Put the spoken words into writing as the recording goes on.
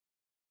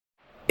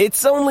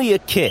It's only a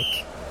kick,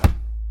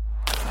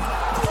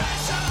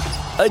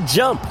 a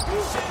jump,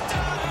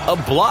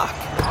 a block.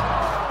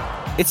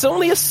 It's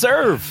only a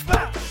serve.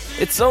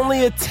 It's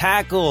only a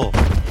tackle,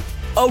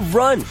 a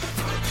run.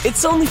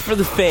 It's only for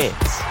the fans.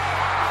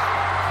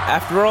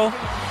 After all,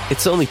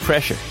 it's only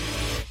pressure.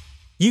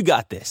 You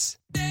got this.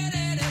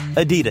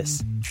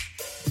 Adidas.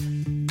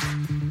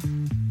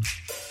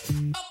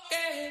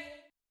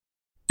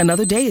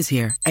 Another day is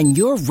here, and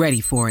you're ready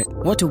for it.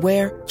 What to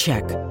wear?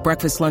 Check.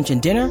 Breakfast, lunch, and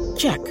dinner?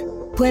 Check.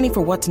 Planning for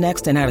what's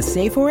next and how to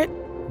save for it?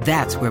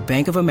 That's where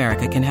Bank of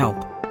America can help.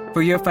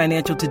 For your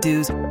financial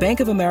to-dos, Bank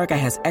of America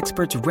has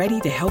experts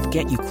ready to help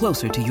get you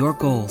closer to your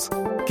goals.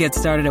 Get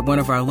started at one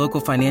of our local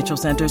financial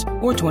centers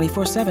or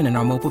 24/7 in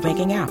our mobile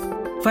banking app.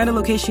 Find a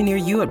location near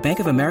you at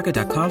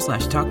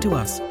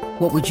bankofamerica.com/talktous.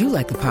 What would you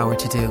like the power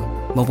to do?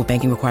 Mobile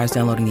banking requires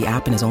downloading the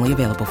app and is only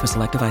available for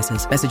select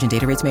devices. Message and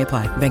data rates may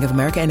apply. Bank of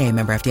America N.A.,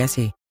 member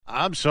FDIC.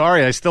 I'm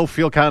sorry. I still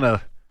feel kind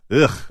of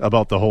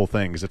about the whole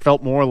thing. 'Cause it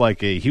felt more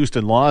like a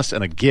Houston loss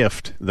and a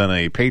gift than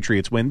a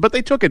Patriots win. But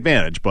they took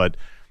advantage. But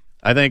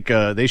I think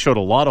they showed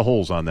a lot of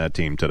holes on that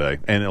team today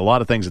and a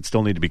lot of things that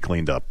still need to be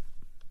cleaned up.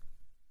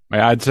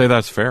 I'd say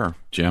that's fair,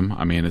 Jim.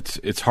 I mean,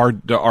 it's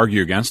hard to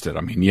argue against it.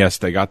 I mean, yes,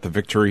 they got the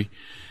victory,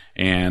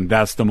 and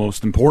that's the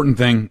most important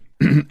thing.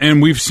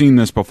 And we've seen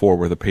this before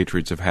where the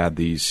Patriots have had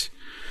these,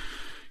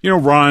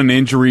 run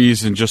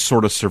injuries and just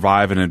sort of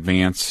survive in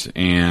advance.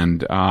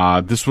 And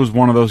this was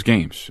one of those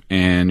games.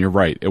 And you're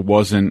right. It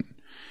wasn't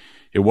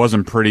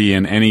pretty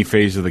in any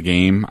phase of the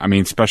game. I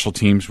mean, special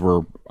teams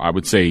were, I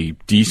would say,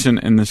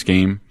 decent in this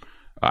game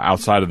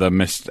outside of the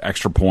missed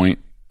extra point.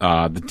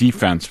 The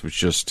defense was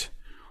just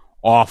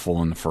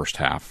awful in the first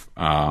half.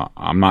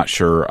 I'm not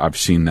sure I've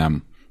seen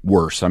them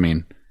worse. I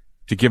mean,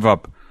 to give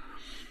up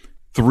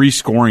 3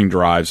 scoring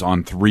drives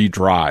on 3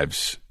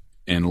 drives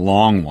and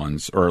long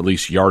ones, or at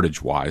least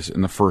yardage-wise, in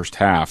the first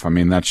half, I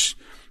mean, that's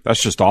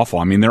just awful.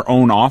 I mean, their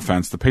own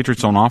offense, the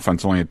Patriots' own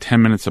offense, only had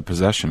 10 minutes of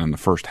possession in the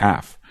first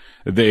half.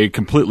 They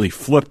completely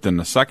flipped in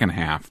the second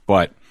half,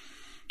 but,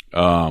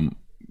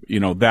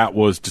 that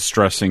was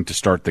distressing to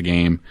start the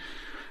game,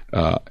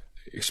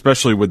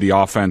 especially with the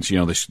offense.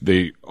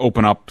 They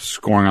open up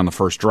scoring on the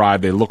first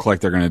drive. They look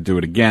like they're going to do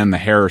it again. The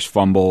Harris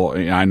fumble,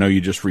 I know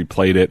you just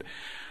replayed it.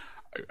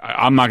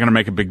 I'm not going to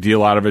make a big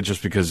deal out of it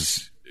just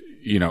because,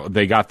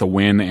 they got the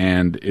win,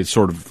 and it's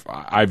sort of,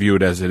 I view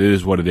it as it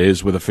is what it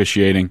is with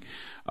officiating.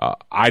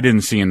 I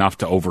didn't see enough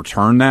to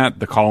overturn that,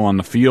 the call on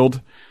the field.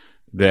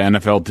 The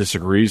NFL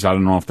disagrees. I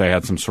don't know if they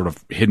had some sort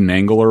of hidden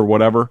angle or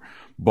whatever.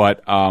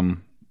 But,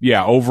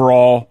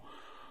 overall,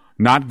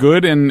 not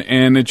good, and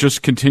it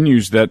just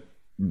continues that,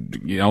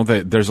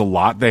 that there's a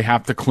lot they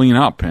have to clean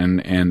up.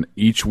 And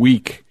each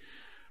week,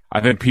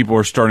 I think people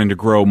are starting to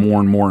grow more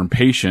and more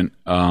impatient.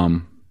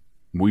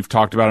 We've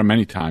talked about it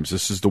many times.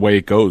 This is the way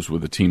it goes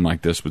with a team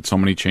like this with so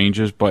many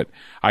changes. But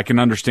I can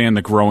understand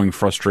the growing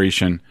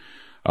frustration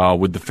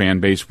with the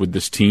fan base with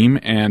this team,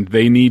 and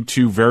they need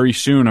to very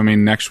soon. I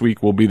mean, next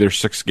week will be their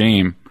 6th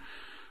game.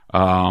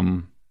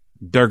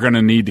 They're going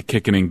to need to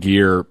kick it in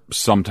gear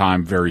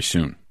sometime very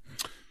soon.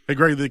 Hey,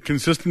 Greg, the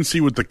consistency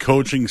with the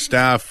coaching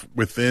staff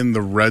within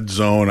the red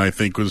zone, I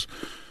think, was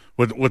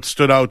what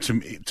stood out to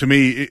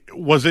me.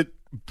 Was it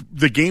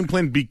the game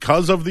plan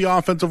because of the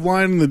offensive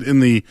line in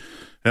the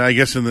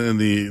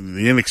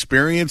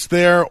inexperience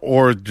there,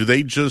 or do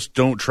they just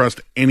don't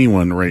trust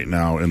anyone right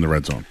now in the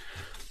red zone?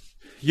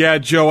 Yeah,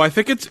 Joe, I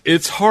think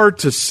it's hard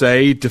to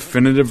say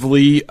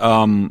definitively,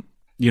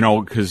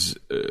 because,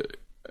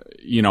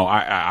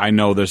 I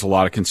know there's a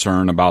lot of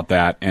concern about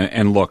that.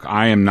 And look,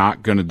 I am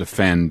not going to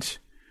defend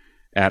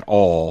at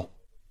all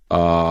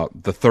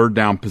the third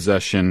down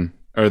possession,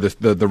 or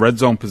the red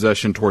zone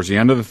possession towards the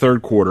end of the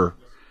third quarter.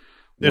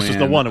 This is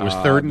the one. It was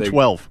 3rd and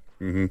 12.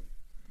 Mm-hmm.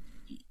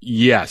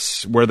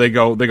 Yes, where they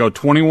go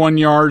 21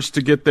 yards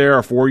to get there,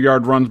 a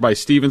 4-yard run by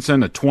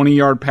Stevenson, a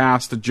 20-yard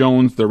pass to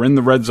Jones. They're in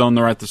the red zone.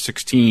 They're at the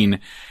 16,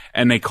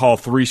 and they call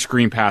 3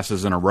 screen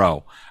passes in a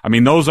row. I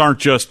mean, those aren't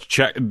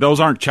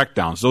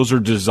checkdowns. Those are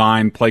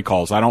design play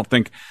calls. I don't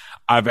think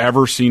I've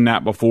ever seen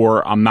that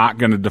before. I'm not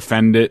going to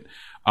defend it.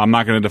 I'm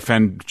not going to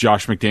defend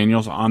Josh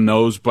McDaniels on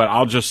those, but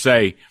I'll just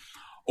say,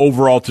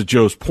 overall, to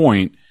Joe's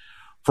point,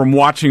 from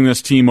watching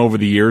this team over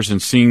the years and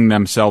seeing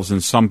themselves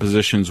in some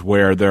positions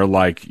where they're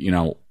like,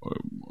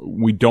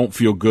 we don't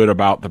feel good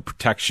about the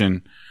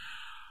protection.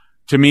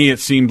 To me, it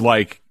seemed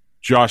like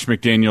Josh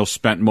McDaniels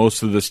spent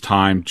most of this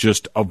time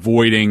just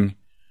avoiding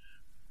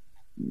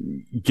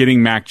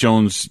getting Mac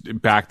Jones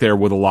back there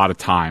with a lot of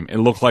time. It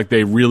looked like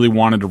they really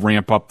wanted to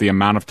ramp up the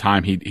amount of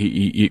time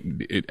he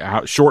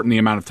shorten the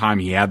amount of time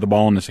he had the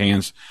ball in his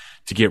hands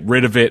to get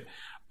rid of it.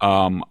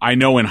 I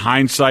know in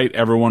hindsight,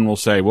 everyone will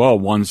say, well,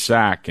 1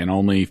 sack and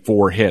only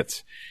 4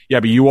 hits. Yeah,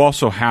 but you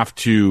have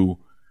to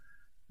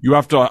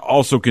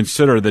also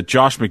consider that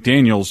Josh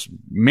McDaniels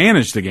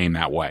managed the game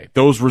that way.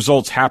 Those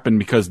results happened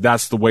because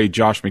that's the way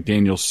Josh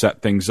McDaniels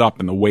set things up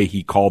and the way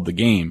he called the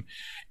game.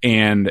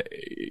 And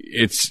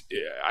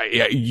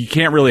you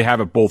can't really have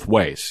it both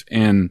ways.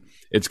 And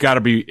it's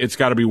gotta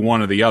be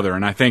one or the other.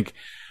 And I think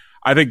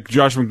I think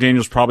Josh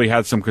McDaniels probably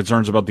had some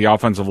concerns about the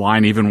offensive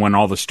line even when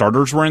all the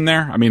starters were in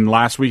there. I mean,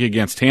 last week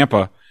against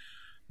Tampa,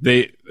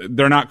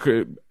 they're not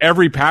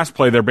every pass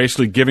play. They're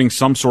basically giving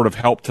some sort of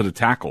help to the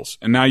tackles,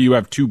 and now you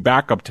have 2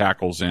 backup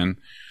tackles in,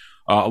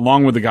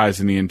 along with the guys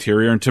in the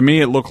interior. And to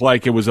me, it looked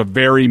like it was a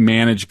very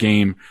managed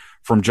game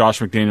from Josh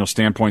McDaniels'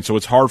 standpoint. So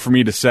it's hard for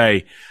me to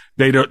say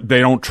they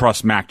don't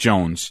trust Mac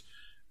Jones.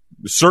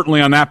 Certainly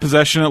on that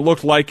possession, it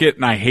looked like it,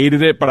 and I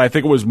hated it, but I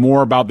think it was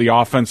more about the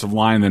offensive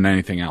line than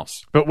anything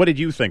else. But what did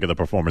you think of the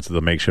performance of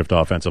the makeshift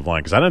offensive line?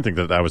 Because I didn't think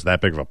that was that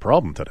big of a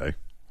problem today.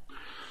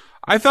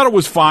 I thought it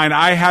was fine.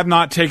 I had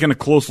not taken a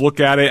close look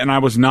at it, and I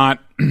was not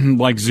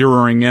like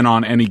zeroing in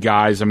on any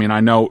guys. I mean, I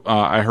know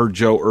I heard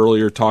Joe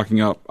earlier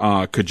talking up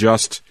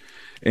Kajust,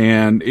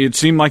 and it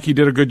seemed like he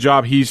did a good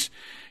job.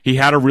 He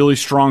had a really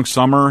strong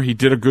summer. He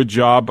did a good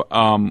job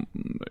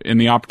in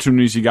the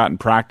opportunities he got in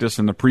practice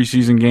in the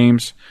preseason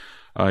games.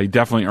 He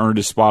definitely earned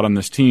his spot on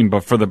this team,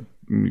 but for the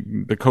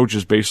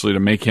coaches basically to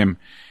make him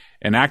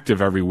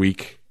inactive every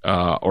week,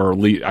 or at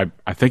least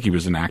I think he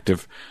was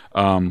inactive,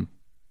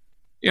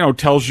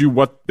 tells you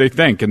what they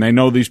think, and they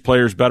know these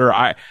players better.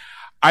 I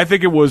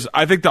think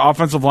the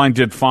offensive line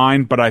did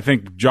fine, but I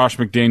think Josh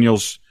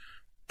McDaniels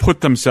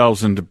put them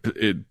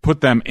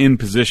in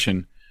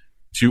position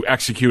to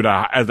execute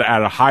at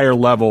a higher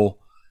level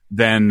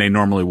than they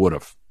normally would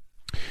have.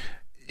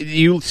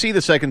 You see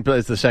the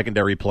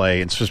secondary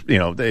play, and it's just,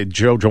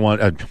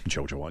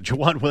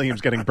 Jawan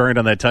Williams getting burned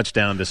on that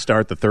touchdown to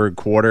start the third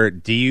quarter.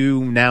 Do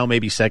you now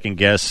maybe second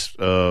guess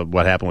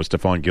what happened with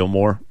Stephon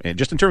Gilmore, and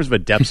just in terms of a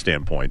depth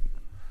standpoint?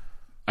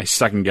 I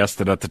second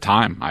guessed it at the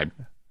time.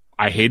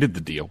 I hated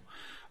the deal.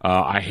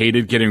 I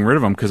hated getting rid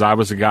of him because I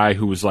was a guy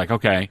who was like,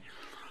 okay,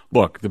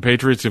 look, the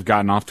Patriots have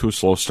gotten off to a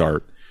slow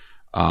start.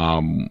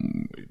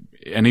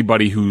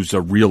 Anybody who's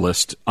a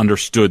realist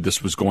understood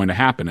this was going to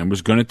happen and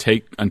was going to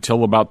take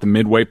until about the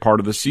midway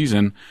part of the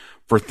season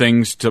for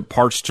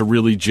parts to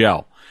really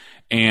gel.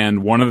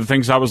 And one of the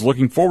things I was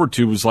looking forward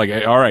to was like,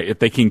 all right, if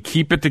they can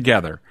keep it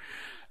together,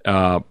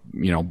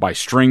 by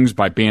strings,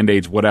 by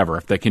Band-Aids, whatever,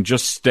 if they can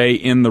just stay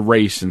in the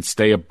race and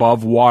stay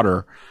above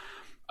water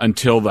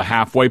until the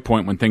halfway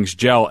point when things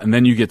gel, and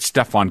then you get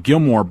Stephon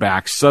Gilmore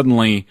back,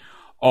 suddenly,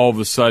 all of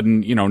a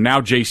sudden, now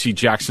J.C.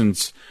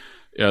 Jackson's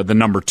the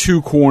number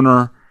 2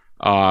 corner.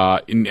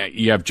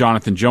 You have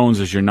Jonathan Jones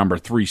as your number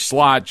 3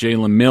 slot.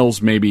 Jalen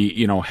Mills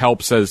maybe,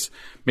 helps as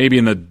maybe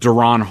in the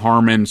Duron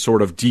Harmon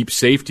sort of deep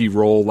safety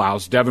role,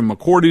 allows Devin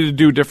McCourty to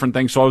do different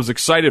things. So I was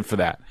excited for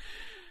that.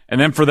 And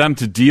then for them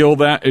to deal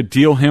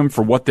him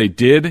for what they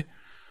did,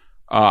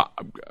 I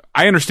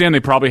understand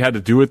they probably had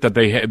to do it, that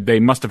they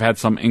must have had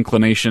some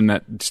inclination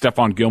that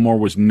Stephon Gilmore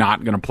was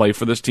not going to play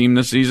for this team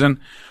this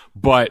season,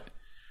 but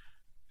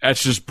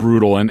that's just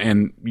brutal.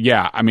 And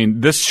yeah, I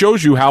mean, this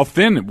shows you how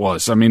thin it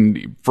was. I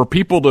mean, for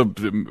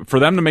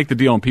them to make the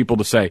deal and people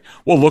to say,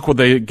 well, look what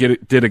they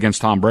did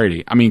against Tom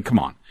Brady. I mean, come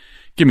on,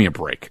 give me a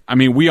break. I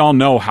mean, we all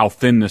know how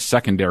thin this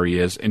secondary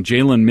is, and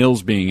Jalen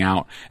Mills being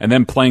out and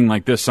then playing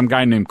like this, some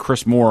guy named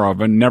Chris Moore I've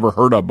never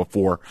heard of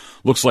before,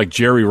 looks like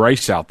Jerry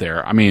Rice out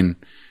there. I mean,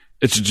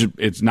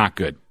 it's not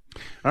good.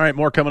 All right,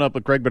 more coming up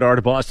with Greg Bedard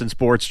of Boston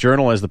Sports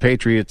Journal as the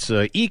Patriots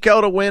eke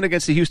out a win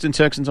against the Houston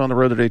Texans on the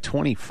road today,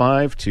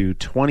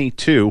 25-22.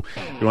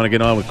 If you want to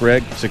get on with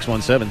Greg,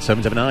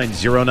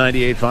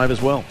 617-779-0985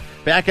 as well.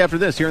 Back after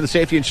this here on the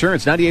Safety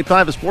Insurance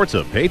 98.5 of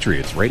SportsHub,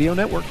 Patriots Radio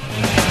Network.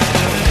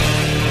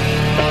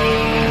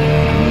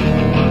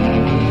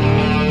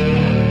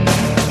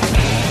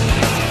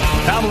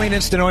 Valvoline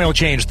Instant Oil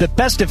Change, the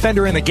best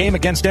defender in the game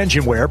against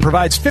engine wear,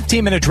 provides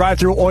 15-minute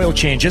drive-through oil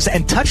changes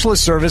and touchless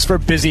service for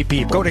busy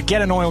people. Go to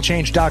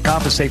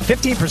getanoilchange.com to save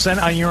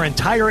 15% on your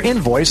entire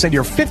invoice and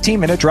your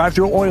 15-minute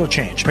drive-through oil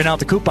change. Print out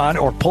the coupon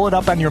or pull it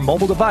up on your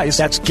mobile device.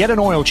 That's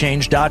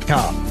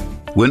getanoilchange.com.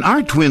 When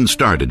our twins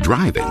started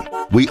driving,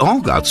 we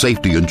all got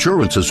Safety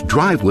Insurance's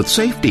Drive with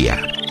Safety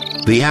app.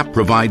 The app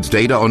provides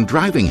data on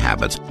driving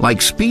habits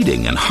like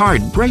speeding and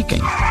hard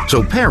braking,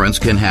 so parents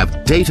can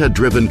have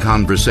data-driven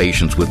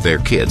conversations with their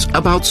kids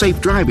about safe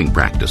driving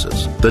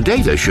practices. The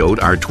data showed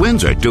our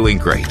twins are doing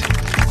great.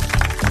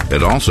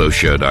 It also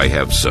showed I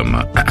have some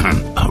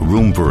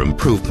room for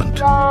improvement.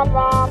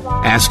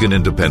 Ask an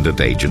independent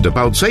agent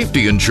about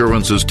Safety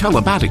Insurance's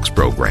telematics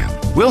program.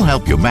 We'll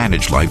help you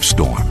manage life's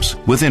storms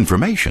with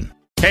information.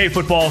 Hey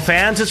football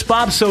fans, it's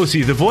Bob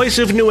Sosi, the voice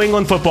of New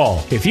England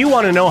football. If you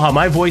want to know how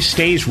my voice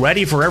stays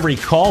ready for every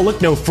call,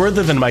 look no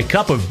further than my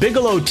cup of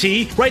Bigelow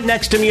tea right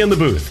next to me in the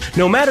booth.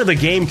 No matter the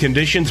game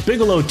conditions,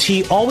 Bigelow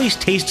tea always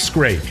tastes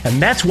great,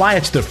 and that's why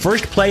it's the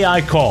first play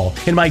I call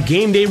in my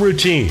game day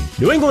routine.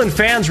 New England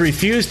fans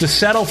refuse to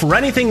settle for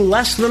anything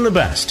less than the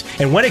best,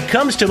 and when it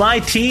comes to my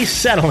tea,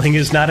 settling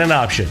is not an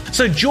option.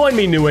 So join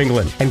me, New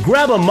England, and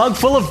grab a mug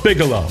full of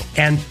Bigelow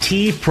and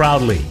tea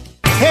proudly.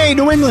 Hey,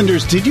 New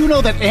Englanders, did you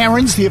know that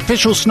Aaron's, the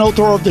official snow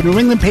thrower of the New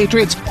England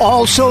Patriots,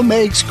 also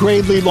makes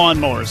Gravely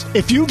lawnmowers?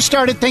 If you've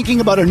started thinking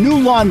about a new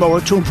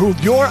lawnmower to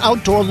improve your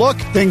outdoor look,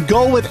 then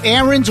go with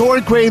Aaron's or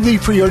Gravely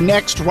for your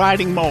next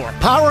riding mower.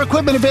 Power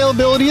equipment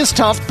availability is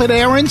tough, but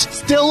Aaron's,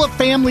 still a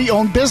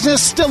family-owned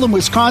business, still in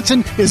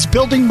Wisconsin, is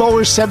building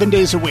mowers 7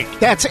 days a week.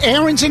 That's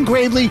Aaron's and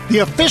Gravely, the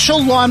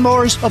official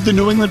lawnmowers of the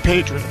New England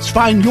Patriots.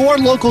 Find your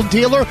local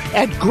dealer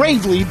at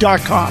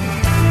gravely.com.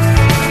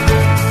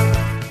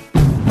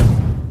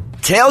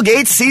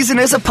 Tailgate season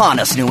is upon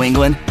us, New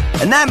England,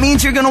 and that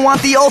means you're going to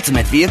want the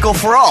ultimate vehicle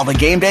for all the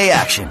game day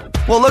action.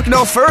 Well, look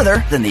no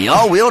further than the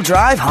all-wheel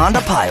drive Honda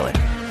Pilot.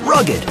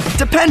 Rugged,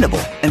 dependable,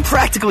 and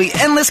practically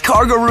endless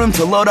cargo room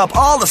to load up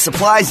all the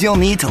supplies you'll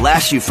need to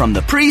last you from the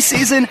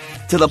preseason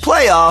to the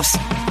playoffs,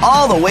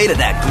 all the way to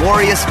that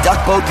glorious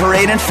duck boat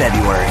parade in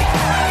February.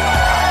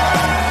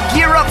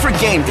 Gear up for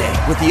game day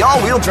with the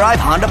all-wheel drive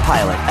Honda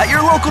Pilot at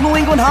your local New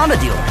England Honda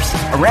dealers.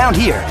 Around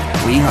here,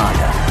 we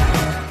Honda.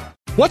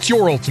 What's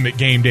your ultimate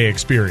game day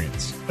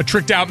experience? A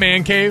tricked-out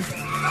man cave?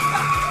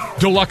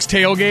 Deluxe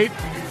tailgate?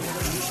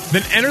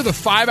 Then enter the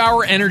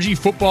 5-Hour Energy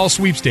Football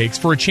Sweepstakes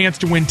for a chance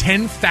to win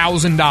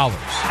 $10,000.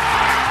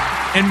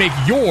 And make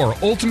your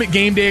ultimate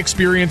game day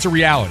experience a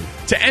reality.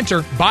 To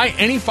enter, buy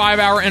any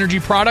 5-Hour Energy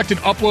product and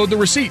upload the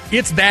receipt.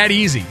 It's that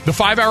easy. The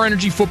 5-Hour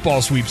Energy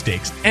Football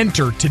Sweepstakes.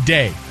 Enter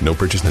today. No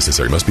purchase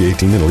necessary. Must be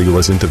 18 and a legal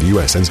resident of the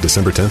U.S. Ends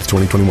December 10th,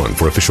 2021.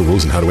 For official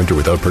rules and how to enter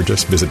without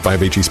purchase, visit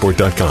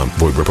 5hesport.com.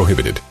 Void where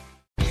prohibited.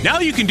 Now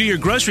you can do your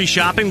grocery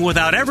shopping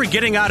without ever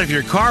getting out of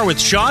your car with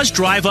Shaw's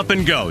Drive Up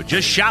and Go.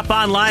 Just shop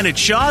online at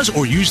Shaw's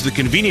or use the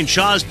convenient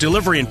Shaw's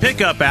delivery and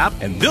pickup app,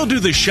 and they'll do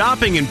the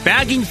shopping and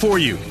bagging for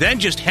you. Then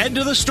just head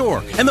to the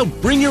store, and they'll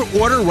bring your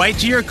order right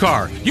to your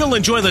car. You'll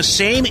enjoy the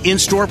same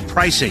in-store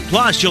pricing.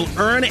 Plus, you'll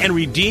earn and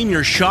redeem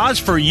your Shaw's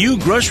For You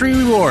grocery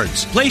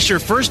rewards. Place your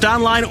first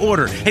online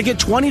order and get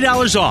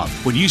 $20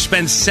 off when you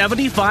spend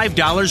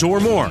 $75 or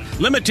more.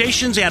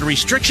 Limitations and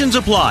restrictions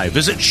apply.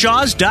 Visit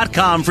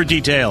shaws.com for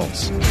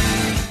details.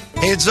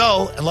 Hey, it's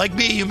Zoe, and like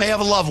me, you may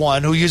have a loved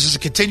one who uses a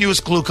continuous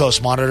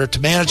glucose monitor to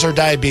manage their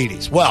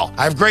diabetes. Well,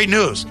 I have great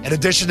news. In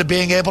addition to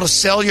being able to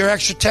sell your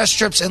extra test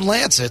strips and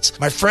lancets,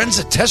 my friends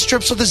at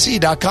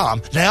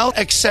teststripswithaz.com now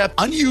accept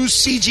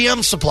unused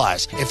CGM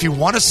supplies. If you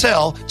want to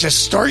sell,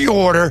 just start your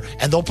order,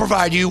 and they'll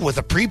provide you with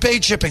a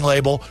prepaid shipping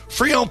label,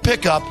 free home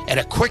pickup, and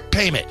a quick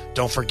payment.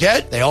 Don't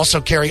forget, they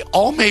also carry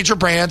all major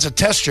brands of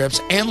test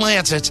strips and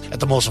lancets at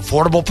the most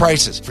affordable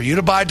prices for you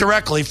to buy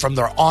directly from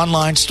their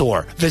online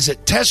store.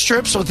 Visit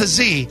teststripswithaz.com.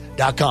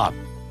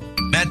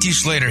 Matthew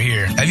Slater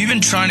here. Have you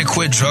been trying to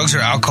quit drugs or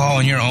alcohol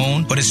on your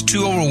own, but it's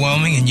too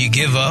overwhelming and you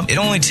give up? It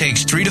only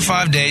takes 3 to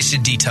 5 days to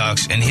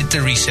detox and hit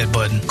the reset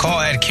button. Call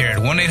AdCare at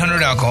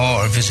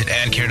 1-800-ALCOHOL or visit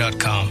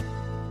adcare.com.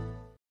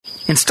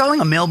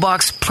 Installing a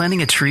mailbox,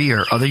 planting a tree,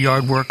 or other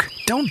yard work?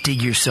 Don't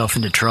dig yourself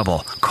into trouble.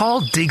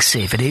 Call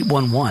DigSafe at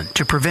 811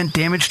 to prevent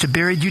damage to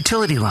buried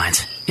utility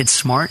lines. It's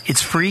smart,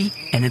 it's free,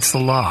 and it's the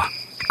law.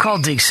 Call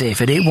DigSafe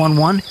at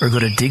 811 or go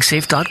to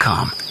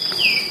digsafe.com.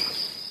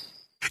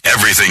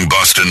 Everything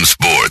Boston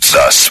sports.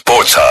 The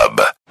Sports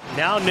Hub.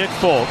 Now Nick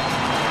Folk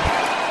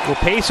will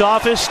pace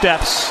off his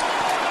steps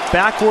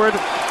backward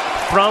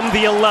from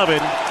the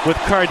 11 with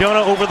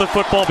Cardona over the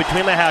football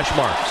between the hash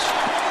marks.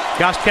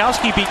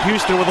 Gostkowski beat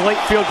Houston with a late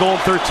field goal in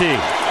 13.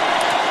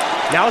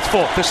 Now it's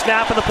Folk. The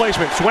snap and the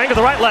placement. Swing to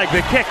the right leg.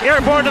 The kick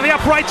airborne to the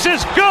uprights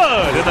is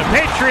good. And the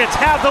Patriots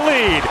have the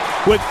lead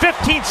with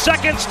 15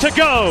 seconds to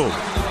go.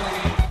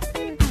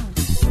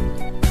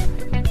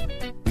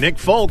 Nick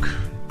Folk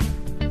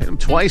hit him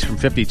twice from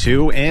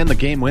 52, and the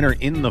game winner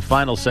in the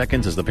final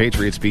seconds as the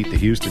Patriots beat the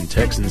Houston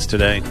Texans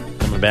today,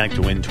 coming back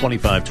to win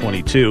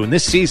 25-22. And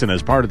this season,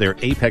 as part of their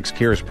Apex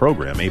Cares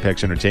program,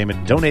 Apex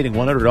Entertainment donating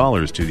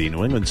 $100 to the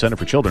New England Center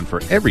for Children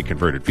for every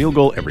converted field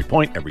goal. Every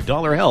point, every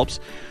dollar helps.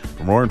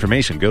 For more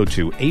information, go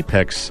to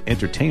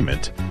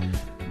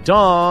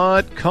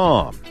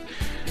apexentertainment.com.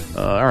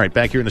 All right,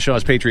 back here in the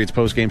Shaw's Patriots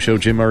postgame show,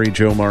 Jim Murray,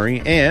 Joe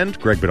Murray, and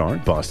Greg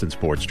Bedard, Boston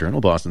Sports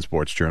Journal,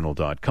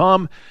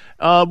 bostonsportsjournal.com.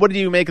 What do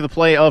you make of the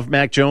play of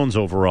Mac Jones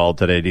overall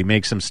today? Did he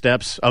make some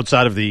steps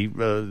outside of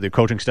the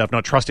coaching staff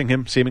not trusting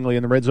him seemingly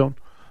in the red zone?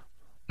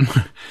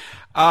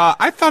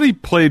 I thought he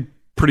played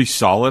pretty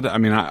solid. I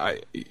mean,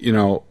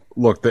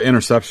 look, the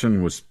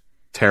interception was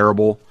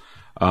terrible.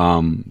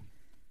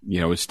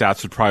 His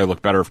stats would probably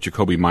look better if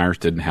Jacoby Myers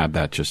didn't have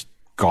that just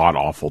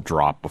god-awful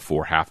drop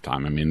before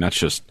halftime. I mean, that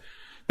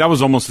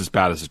was almost as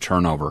bad as a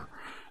turnover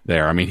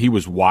there. I mean, he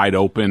was wide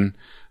open.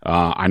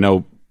 I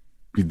know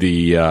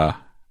the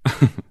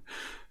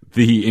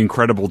the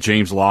incredible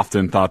James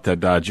Lofton thought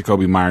that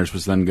Jacoby Myers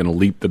was then going to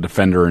leap the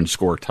defender and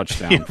score a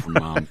touchdown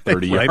from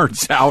 30 right.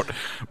 yards out.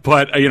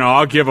 But,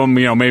 I'll give him,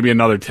 maybe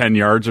another 10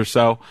 yards or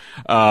so.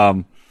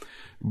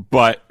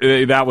 But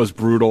that was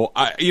brutal.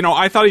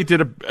 I thought he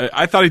did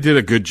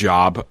a good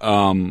job.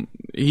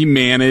 He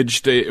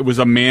managed. It was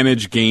a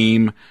managed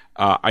game.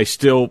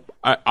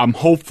 I'm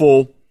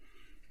hopeful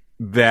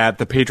that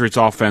the Patriots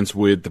offense,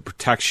 with the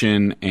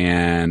protection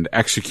and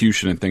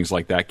execution and things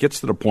like that,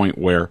 gets to the point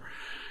where,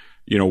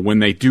 when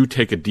they do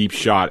take a deep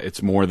shot,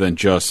 it's more than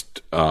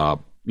just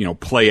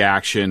play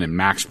action and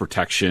max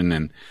protection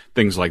and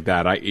things like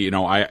that.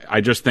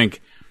 I just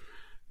think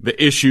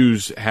the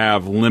issues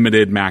have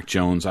limited Mac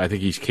Jones. I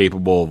think he's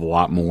capable of a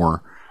lot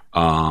more.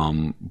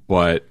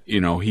 But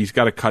he's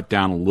got to cut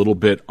down a little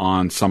bit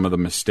on some of the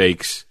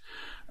mistakes.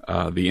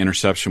 The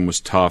interception was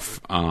tough.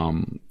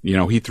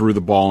 He threw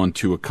the ball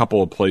into a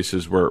couple of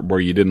places where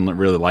you didn't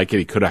really like it.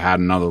 He could have had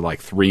another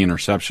 3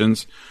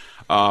 interceptions.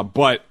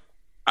 But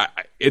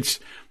it's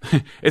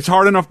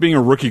hard enough being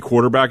a rookie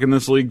quarterback in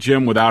this league,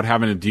 Jim, without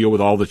having to deal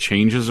with all the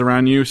changes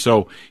around you.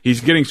 So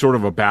he's getting sort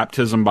of a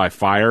baptism by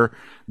fire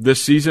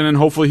this season, and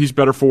hopefully he's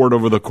better for it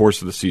over the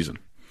course of the season.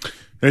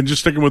 And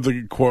just sticking with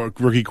the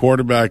rookie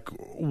quarterback,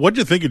 what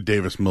did you think of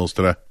Davis Mills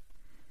today?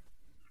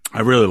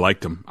 I really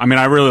liked him. I mean,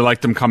 I really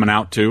liked him coming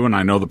out too, and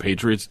I know the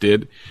Patriots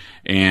did.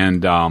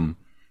 And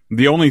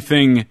the only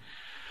thing,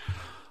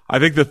 I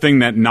think the thing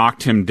that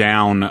knocked him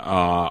down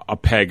a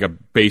peg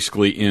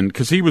basically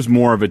because he was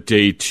more of a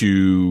day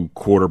 2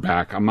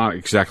 quarterback. I'm not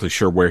exactly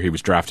sure where he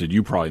was drafted.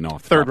 You probably know.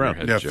 Off the third top of your round.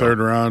 head, Yeah, Joe. third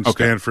round.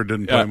 Okay. Stanford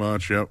didn't play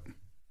much. Yep.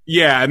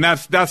 Yeah, and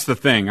that's the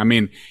thing. I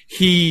mean,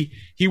 he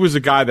was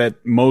a guy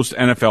that most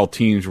NFL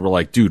teams were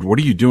like, dude, what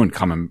are you doing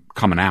coming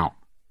out?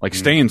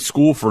 Stay in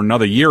school for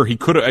another year. He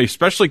could have,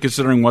 especially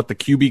considering what the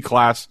QB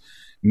class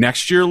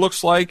next year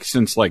looks like,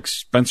 since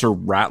Spencer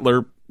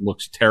Rattler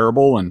looks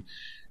terrible. And,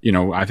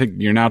 I think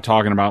you're now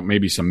talking about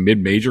maybe some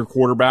mid-major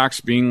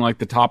quarterbacks being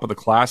the top of the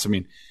class. I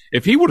mean,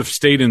 if he would have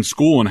stayed in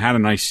school and had a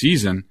nice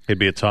season, he'd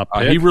be a top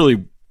pick.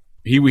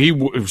 He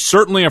was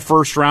certainly a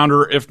first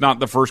rounder, if not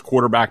the first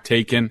quarterback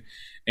taken.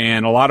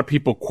 And a lot of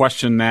people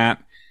question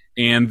that.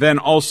 And then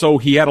also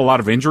he had a lot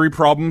of injury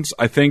problems,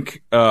 I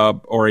think,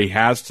 or he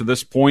has to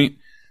this point.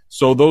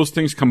 So those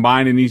things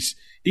combined, and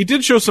he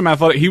did show some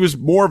athletic. He was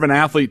more of an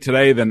athlete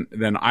today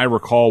than I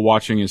recall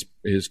watching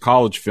his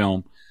college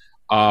film.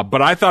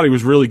 But I thought he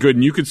was really good,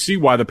 and you could see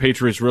why the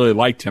Patriots really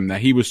liked him,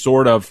 that he was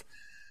sort of,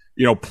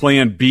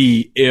 plan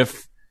B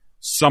if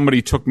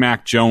somebody took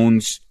Mac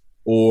Jones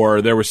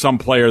or there was some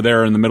player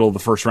there in the middle of the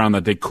first round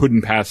that they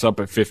couldn't pass up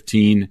at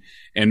 15,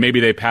 and maybe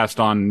they passed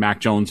on Mac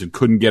Jones and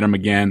couldn't get him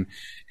again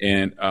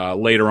and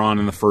later on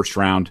in the first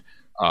round.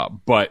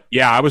 But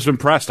yeah, I was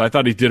impressed. I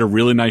thought he did a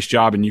really nice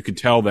job, and you could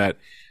tell that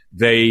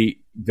they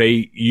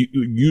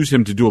use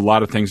him to do a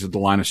lot of things at the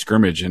line of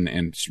scrimmage,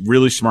 and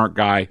really smart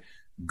guy,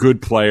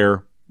 good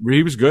player.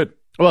 He was good.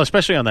 Well,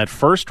 especially on that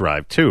first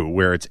drive, too,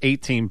 where it's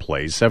 18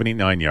 plays,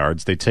 79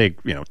 yards. They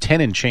take,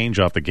 10 and change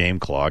off the game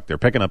clock. They're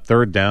picking up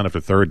third down after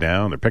third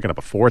down. They're picking up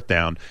a fourth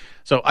down.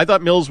 So I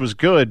thought Mills was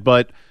good,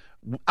 but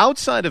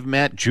outside of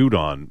Matt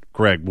Judon,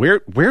 Greg,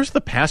 where's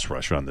the pass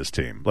rush on this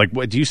team?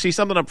 Do you see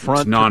something up front?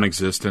 It's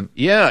non-existent.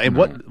 Yeah, and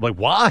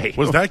why?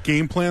 Was that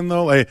game plan,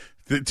 though?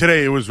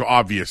 Today it was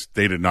obvious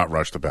they did not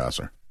rush the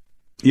passer.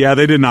 Yeah,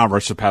 they did not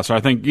rush the passer. I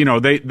think,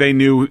 they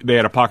knew they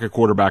had a pocket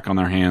quarterback on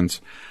their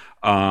hands.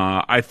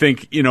 I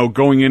think,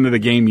 going into the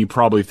game, you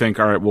probably think,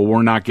 all right, well,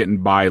 we're not getting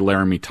by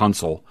Laramie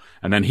Tunsil,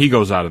 and then he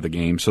goes out of the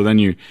game. So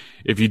then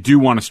if you do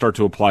want to start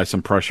to apply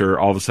some pressure,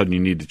 all of a sudden you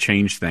need to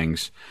change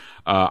things.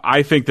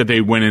 I think that they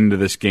went into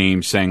this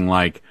game saying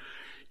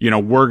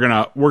we're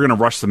gonna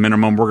rush the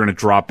minimum. We're gonna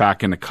drop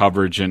back into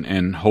coverage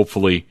and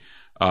hopefully,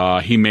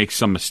 he makes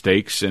some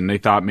mistakes, and they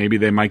thought maybe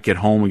they might get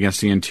home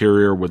against the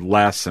interior with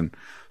less and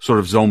sort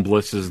of zone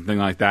blitzes and things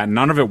like that.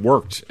 None of it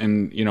worked.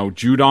 And,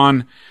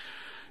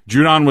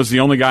 Judon was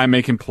the only guy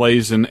making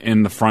plays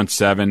in the front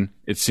seven.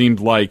 It seemed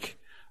like,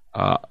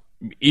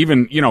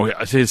 even,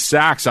 his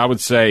sacks, I would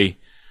say,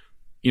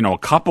 a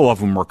couple of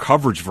them were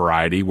coverage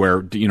variety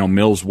where,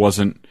 Mills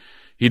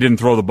he didn't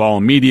throw the ball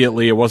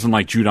immediately. It wasn't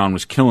like Judon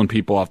was killing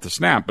people off the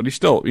snap, but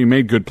he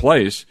made good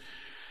plays.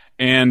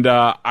 And,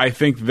 I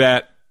think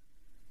that,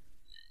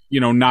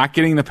 not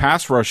getting the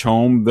pass rush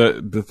home,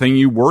 the thing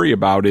you worry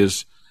about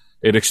is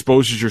it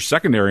exposes your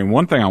secondary. And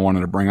one thing I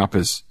wanted to bring up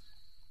is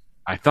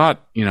I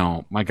thought,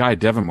 my guy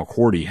Devin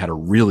McCourty had a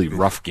really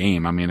rough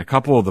game. I mean, a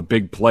couple of the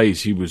big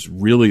plays, he was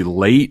really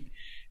late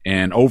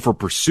and over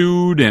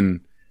pursued, and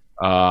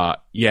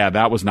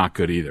that was not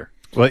good either.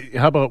 Well,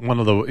 how about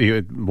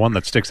one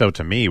that sticks out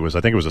to me was,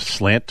 I think it was a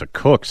slant to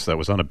Cooks that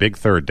was on a big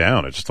third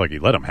down. It's just like he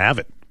let him have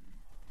it.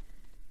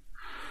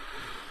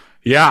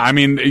 Yeah, I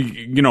mean,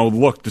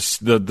 look,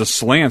 the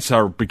slants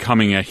are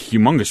becoming a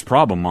humongous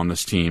problem on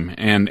this team,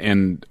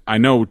 and I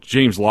know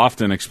James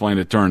Lofton explained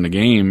it during the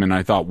game, and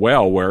I thought,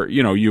 where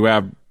you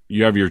have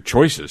your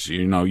choices.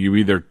 You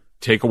either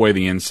take away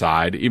the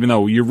inside, even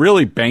though you're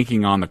really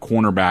banking on the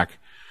cornerback,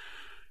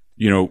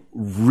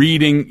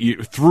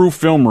 reading through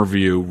film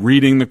review,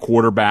 reading the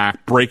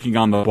quarterback, breaking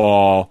on the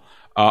ball,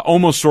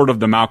 almost sort of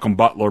the Malcolm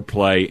Butler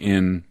play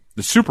in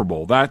the Super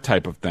Bowl, that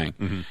type of thing.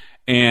 Mm-hmm.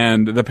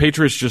 And the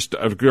Patriots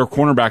their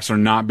cornerbacks are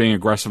not being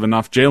aggressive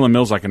enough. Jalen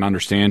Mills, I can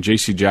understand.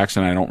 J.C.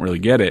 Jackson, I don't really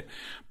get it.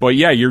 But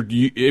yeah,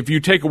 if you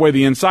take away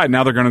the inside,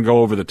 now they're going to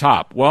go over the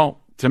top. Well,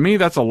 to me,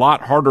 that's a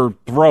lot harder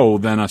throw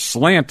than a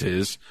slant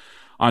is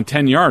on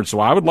 10 yards. So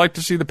I would like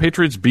to see the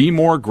Patriots be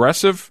more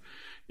aggressive,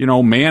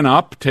 man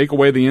up, take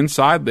away the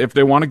inside. If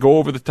they want to go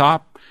over the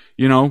top,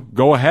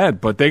 go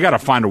ahead. But they got to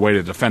find a way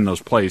to defend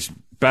those plays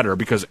better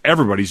because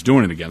everybody's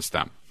doing it against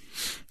them.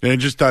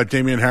 And just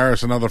Damian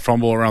Harris, another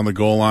fumble around the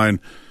goal line.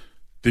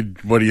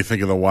 What do you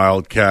think of the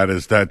Wildcat?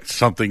 Is that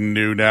something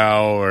new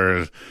now?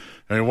 Or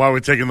why are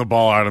we taking the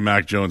ball out of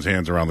Mac Jones'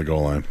 hands around the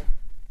goal line?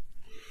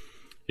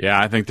 Yeah,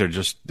 I think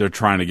they're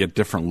trying to get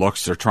different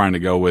looks. They're trying to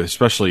go with,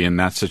 especially in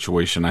that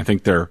situation. I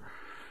think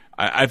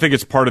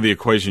it's part of the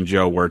equation,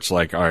 Joe, where it's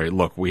like, all right,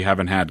 look, we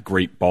haven't had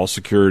great ball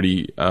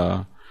security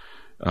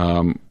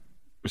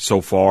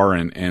so far,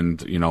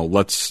 and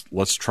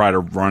let's try to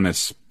run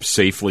as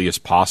safely as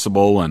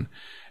possible.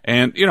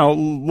 And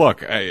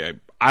look, I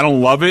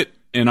don't love it,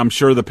 and I'm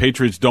sure the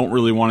Patriots don't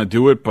really want to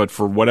do it, but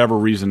for whatever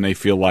reason, they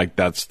feel like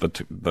that's the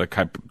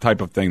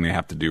type of thing they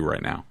have to do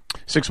right now.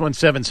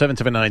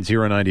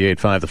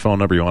 617-779-0985, the phone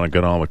number you want to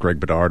get on with Greg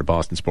Bedard of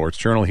Boston Sports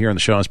Journal here on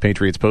the Shaw's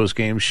Patriots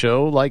postgame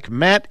show, like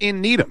Matt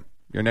in Needham.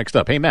 You're next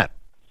up. Hey, Matt.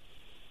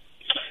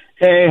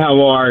 Hey,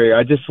 how are you?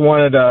 I just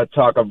wanted to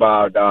talk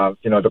about,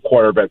 the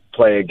quarterback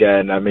play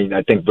again. I mean,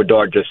 I think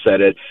Bedard just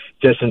said it,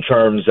 just in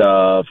terms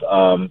of,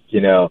 I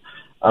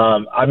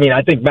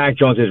think Mac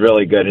Jones is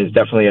really good. It's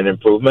definitely an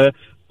improvement.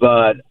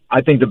 But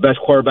I think the best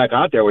quarterback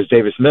out there was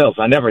Davis Mills.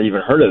 I never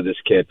even heard of this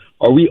kid.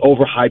 Are we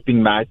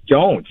overhyping Mac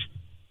Jones?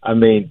 I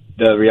mean,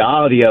 the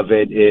reality of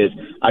it is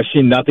I've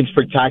seen nothing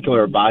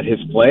spectacular about his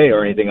play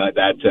or anything like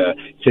that to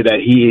say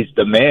that he's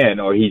the man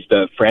or he's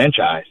the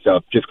franchise.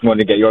 So just wanted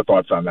to get your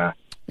thoughts on that.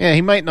 Yeah,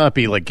 he might not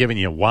be like giving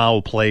you wow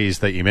plays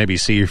that you maybe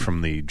see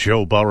from the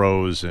Joe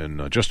Burrows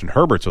and Justin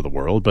Herberts of the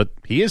world, but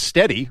he is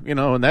steady,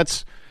 and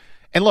that's –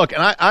 and look,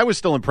 and I was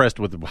still impressed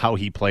with how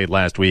he played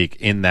last week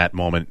in that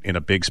moment in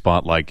a big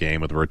spotlight game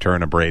with the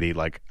return of Brady.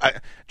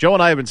 Joe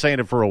and I have been saying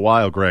it for a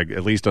while, Greg,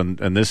 at least on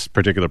this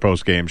particular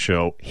post-game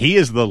show. He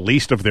is the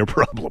least of their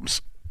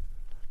problems.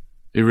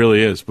 It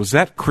really is. Was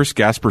that Chris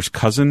Gasper's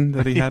cousin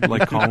that he had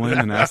call in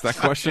and ask that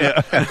question?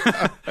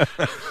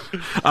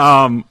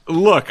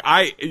 Look,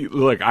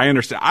 I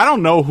understand. I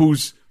don't know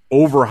who's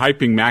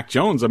overhyping Mac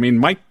Jones. I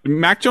mean,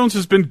 Mac Jones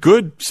has been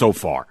good so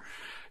far.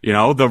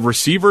 The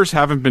receivers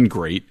haven't been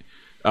great.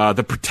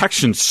 The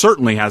protection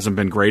certainly hasn't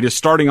been great. His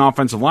starting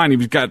offensive line,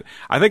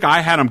 I think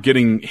I had him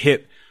getting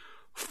hit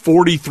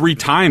 43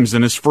 times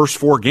in his first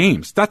 4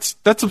 games. That's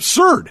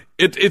absurd.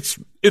 It's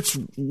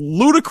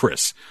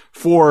ludicrous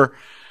for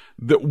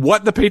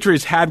what the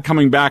Patriots had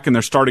coming back in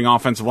their starting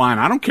offensive line.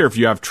 I don't care if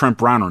you have Trent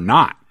Brown or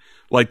not.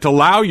 To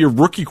allow your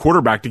rookie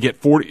quarterback to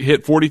get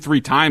hit 43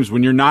 times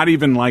when you're not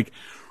even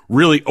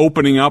really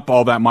opening up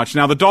all that much.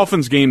 Now, the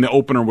Dolphins game, the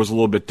opener was a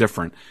little bit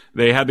different.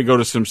 They had to go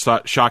to some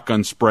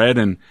shotgun spread,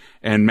 and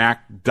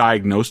Mac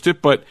diagnosed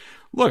it. But,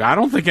 look, I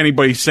don't think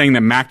anybody's saying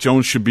that Mac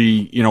Jones should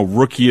be,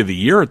 rookie of the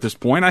year at this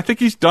point. I think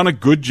he's done a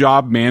good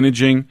job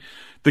managing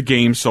the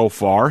game so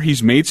far.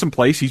 He's made some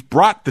plays. He's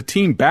brought the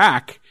team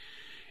back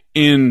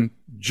in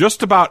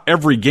just about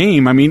every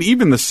game. I mean,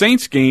 even the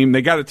Saints game,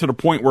 they got it to the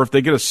point where if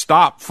they get a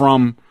stop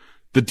from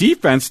the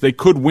defense, they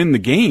could win the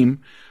game.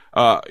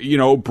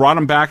 Brought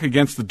him back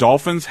against the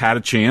Dolphins, had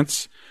a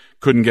chance,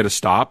 couldn't get a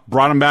stop.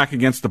 Brought him back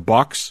against the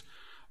Bucs,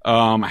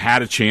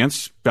 had a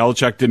chance.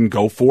 Belichick didn't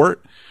go for it.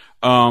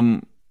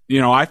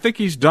 I think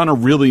he's done a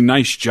really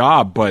nice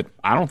job, but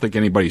I don't think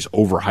anybody's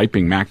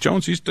overhyping Mac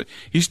Jones.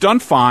 He's done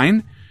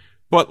fine,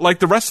 but like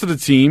the rest of the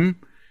team,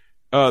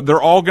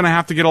 they're all going to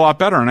have to get a lot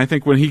better. And I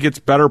think when he gets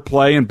better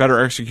play and better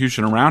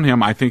execution around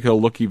him, I think he'll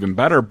look even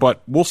better.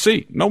 But we'll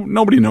see.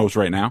 Nobody knows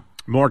right now.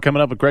 More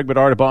coming up with Greg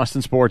Bedard of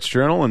Boston Sports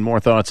Journal and more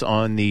thoughts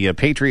on the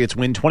Patriots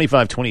win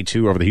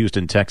 25-22 over the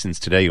Houston Texans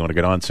today. You want to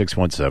get on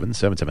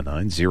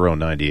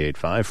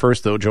 617-779-0985.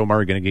 First, though, Joe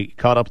Murray going to get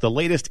caught up with the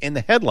latest in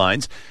the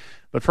headlines.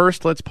 But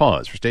first, let's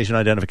pause for station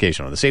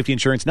identification on the Safety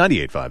Insurance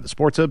 98.5, the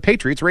SportsHub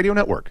Patriots Radio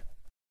Network.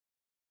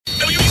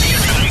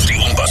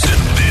 Boston.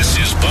 This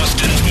is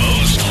Boston's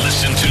most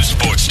listened to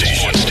sports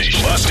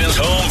station. Boston's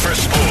home for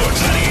sports.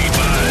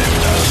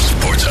 98.5, the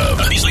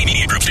SportsHub. Beasley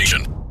Media Group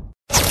station.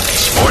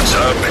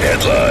 SportsHub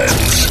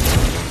headlines.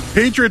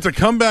 Patriots a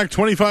comeback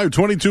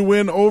 25-22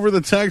 win over the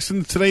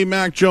Texans today.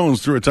 Mac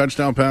Jones threw a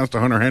touchdown pass to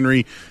Hunter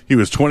Henry. He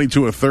was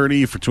 22 of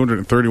 30 for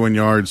 231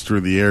 yards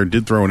through the air.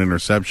 Did throw an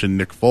interception.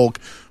 Nick Folk,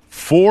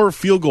 4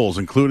 field goals,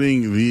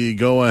 including the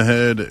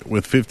go-ahead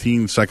with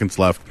 15 seconds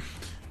left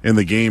in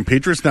the game.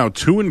 Patriots now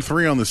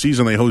 2-3 on the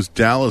season. They host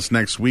Dallas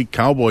next week.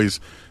 Cowboys,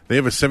 they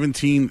have a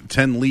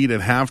 17-10 lead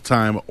at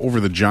halftime over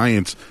the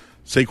Giants.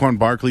 Saquon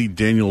Barkley,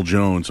 Daniel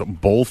Jones,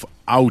 both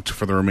out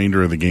for the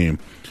remainder of the game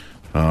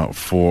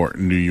for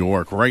New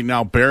York. Right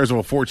now, Bears have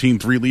a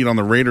 14-3 lead on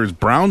the Raiders.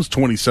 Browns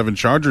 27,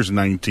 Chargers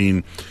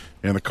 19,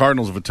 and the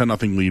Cardinals have a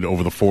 10-0 lead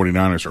over the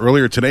 49ers.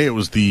 Earlier today, it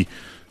was the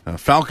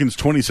Falcons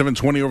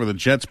 27-20 over the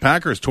Jets.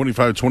 Packers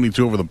 25-22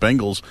 over the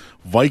Bengals.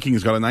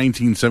 Vikings got a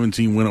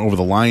 19-17 win over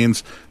the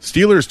Lions.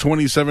 Steelers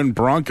 27,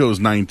 Broncos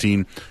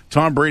 19.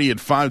 Tom Brady had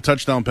 5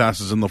 touchdown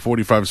passes in the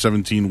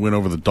 45-17 win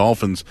over the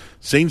Dolphins.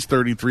 Saints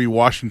 33,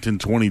 Washington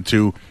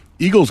 22.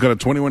 Eagles got a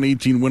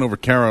 21-18 win over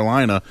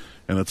Carolina.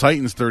 And the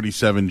Titans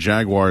 37,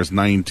 Jaguars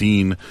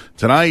 19.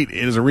 Tonight,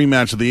 it is a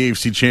rematch of the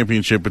AFC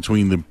Championship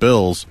between the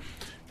Bills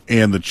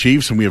and the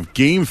Chiefs, and we have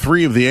Game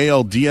 3 of the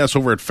ALDS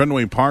over at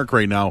Fenway Park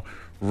right now.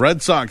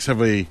 Red Sox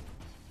have a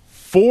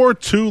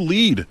 4-2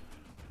 lead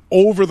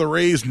over the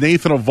Rays.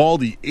 Nathan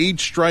Eovaldi, 8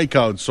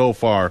 strikeouts so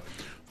far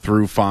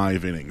through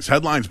 5 innings.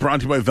 Headlines brought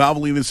to you by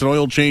Valvoline Instant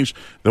Oil Change.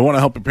 They want to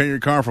help prepare your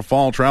car for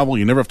fall travel.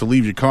 You never have to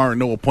leave your car, and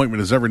no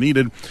appointment is ever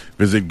needed.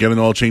 Visit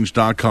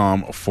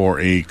getanoilchange.com for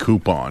a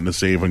coupon to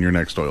save on your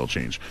next oil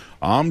change.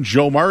 I'm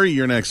Joe Murray.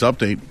 Your next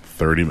update,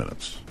 30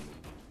 minutes.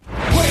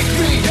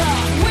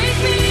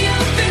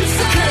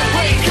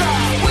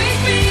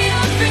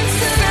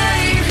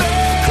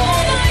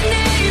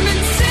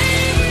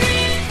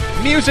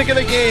 Music of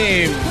the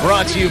game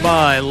brought to you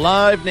by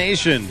Live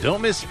Nation.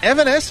 Don't miss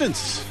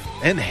Evanescence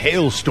and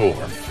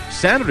Hailstorm.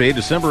 Saturday,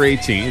 December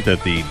 18th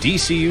at the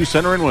DCU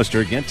Center in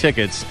Worcester. Get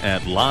tickets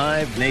at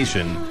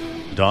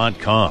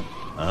livenation.com.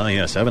 Ah,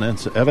 yes,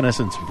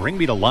 Evanescence, Bring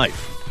Me to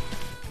Life.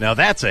 Now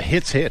that's a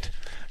hit.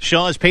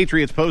 Shaw's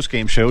Patriots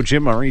postgame show.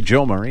 Jim Murray,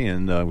 Joe Murray,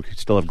 and we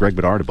still have Greg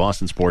Bedard of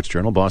Boston Sports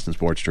Journal,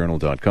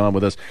 bostonsportsjournal.com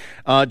with us.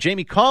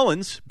 Jamie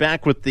Collins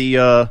back with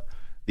the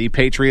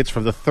Patriots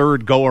for the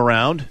third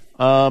go-around.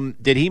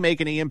 Did he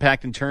make any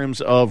impact in terms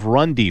of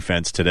run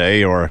defense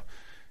today, or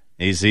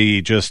is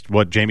he just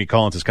what Jamie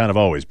Collins has kind of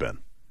always been?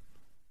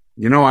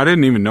 I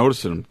didn't even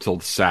notice it until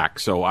the sack,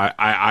 so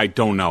I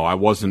don't know. I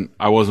wasn't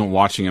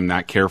watching him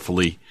that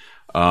carefully.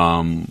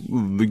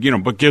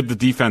 But give the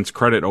defense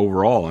credit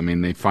overall. I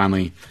mean, they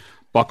finally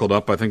buckled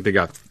up. I think they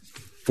got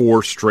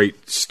 4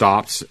 straight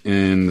stops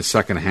in the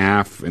second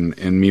half,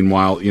 and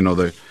meanwhile,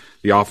 the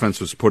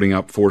offense was putting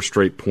up 4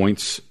 straight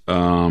points.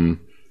 I'm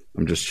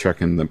just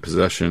checking the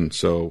possession.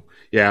 So,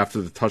 yeah, after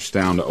the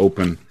touchdown to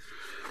open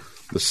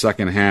the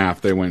second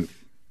half, they went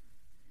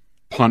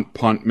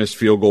punt, missed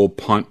field goal,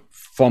 punt,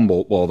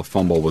 fumble. Well, the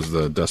fumble was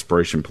the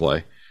desperation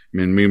play.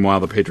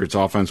 Meanwhile, the Patriots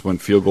offense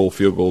went field goal,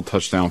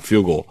 touchdown,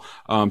 field goal.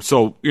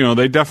 So,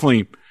 they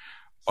definitely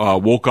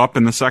woke up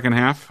in the second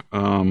half.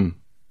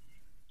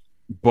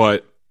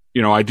 But,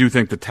 I do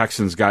think the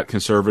Texans got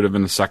conservative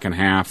in the second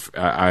half.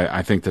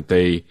 I think that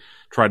they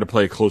tried to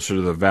play closer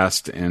to the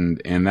vest,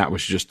 and that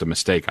was just a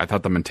mistake. I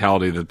thought the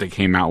mentality that they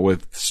came out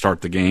with to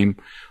start the game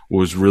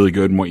was really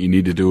good and what you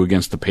need to do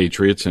against the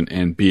Patriots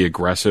and be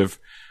aggressive.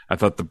 I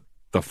thought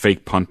the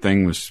fake punt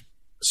thing was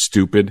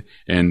stupid,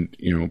 and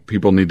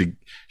people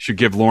should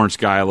give Lawrence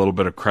Guy a little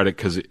bit of credit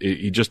because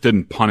he just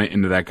didn't punt it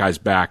into that guy's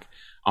back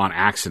on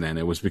accident.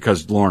 It was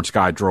because Lawrence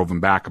Guy drove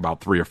him back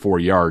about 3 or 4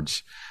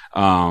 yards,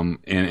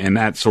 and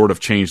that sort of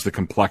changed the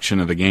complexion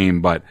of the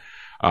game. But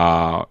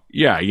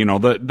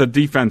the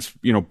defense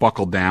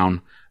buckled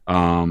down,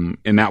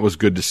 and that was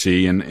good to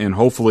see. And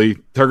hopefully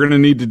they're going to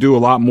need to do a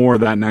lot more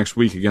of that next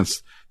week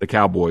against the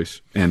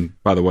Cowboys. And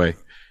by the way,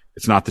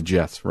 it's not the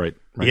Jets, right?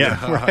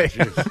 Yeah, right.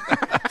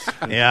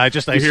 Yeah, I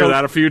hear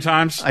that a few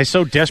times. I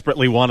so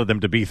desperately wanted them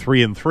to be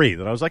 3-3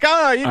 that I was like,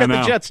 you got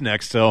the Jets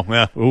next. So,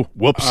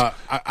 whoops.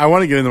 I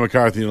want to get into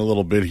McCarthy in a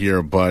little bit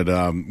here, but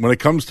when it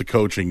comes to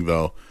coaching,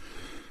 though,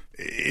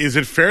 is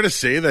it fair to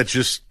say that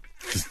just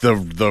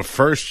the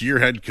first-year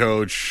head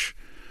coach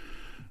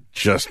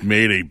just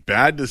made a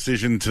bad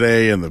decision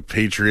today, and the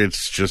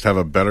Patriots just have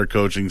a better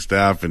coaching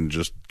staff and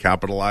just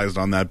capitalized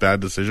on that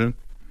bad decision?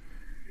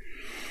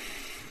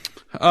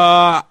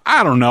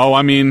 I don't know.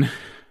 I mean,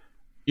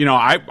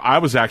 I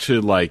was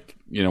actually like,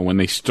 when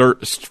they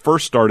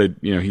first started,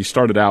 he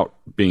started out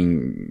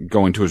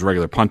going to his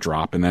regular punt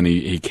drop, and then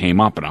he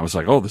came up, and I was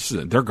like, oh,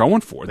 they're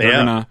going for it. They're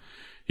gonna,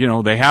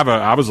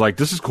 I was like,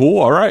 this is cool.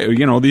 All right.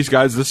 These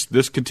guys,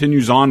 this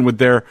continues on with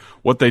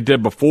what they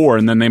did before,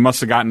 and then they must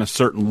have gotten a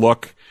certain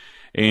look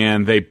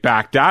and they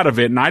backed out of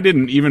it. And I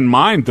didn't even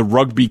mind the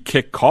rugby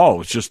kick call. It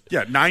was just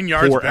 9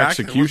 yards poor back.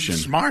 Execution. It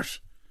wasn't smart.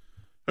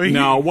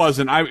 No, it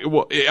wasn't.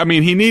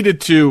 He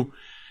needed to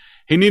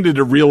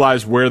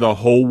realize where the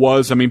hole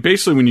was. I mean,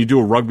 basically when you do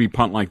a rugby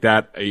punt like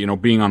that,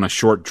 being on a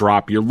short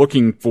drop, you're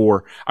looking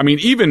for,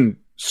 even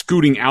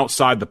scooting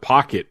outside the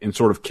pocket and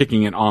sort of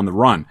kicking it on the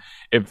run.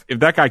 If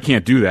that guy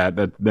can't do that,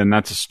 then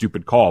that's a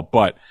stupid call.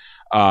 But,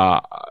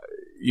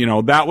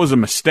 that was a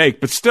mistake,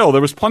 but still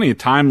there was plenty of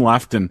time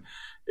left. And,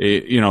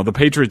 the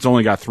Patriots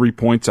only got 3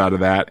 points out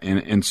of that.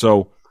 And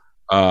so,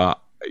 I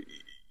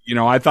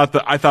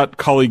thought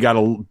Culley got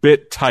a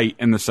bit tight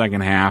in the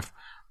second half.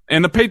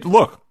 And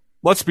look,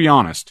 let's be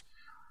honest.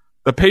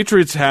 The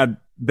Patriots had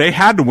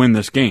to win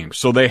this game.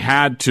 So they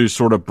had to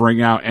sort of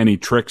bring out any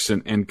tricks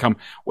and come.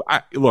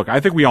 I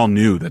think we all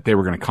knew that they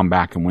were going to come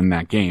back and win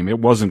that game. It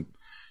wasn't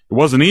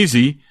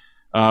easy.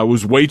 It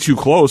was way too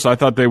close. I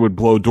thought they would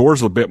blow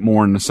doors a bit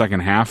more in the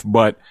second half,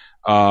 but,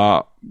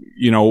 I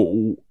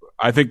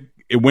think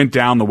it went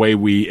down the way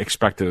we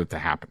expected it to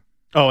happen.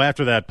 Oh,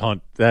 after that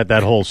punt,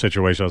 that whole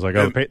situation, I was like,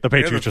 the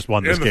Patriots just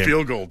won this game. And the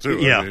field goal, too.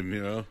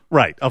 Yeah.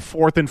 Right. A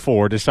 4th and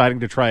 4, deciding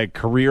to try a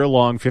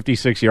career-long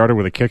 56-yarder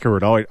with a kicker who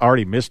had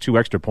already missed 2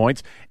 extra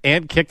points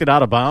and kicked it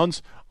out of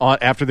bounds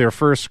after their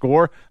first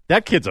score.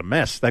 That kid's a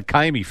mess. That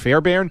Kaimi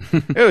Fairbairn.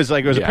 It was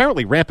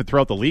apparently rampant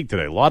throughout the league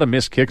today. A lot of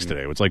missed kicks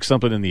today. It was like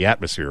something in the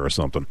atmosphere or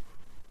something.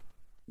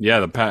 Yeah,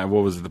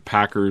 what was it, the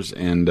Packers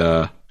and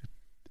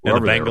And the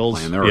Whoever they were Bengals.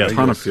 playing. There were a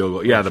ton of field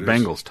goals. Yeah, the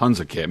Bengals,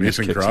 tons of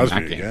Mason kicks Crosby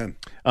in that game. again.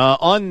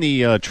 On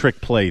the trick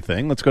play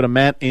thing, let's go to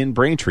Matt in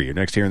Braintree. You're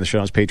next here in the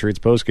Shaw's Patriots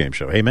postgame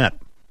show. Hey, Matt.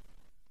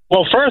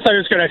 Well, first I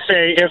was going to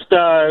say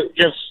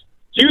if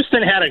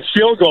Houston had a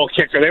field goal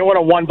kicker, they would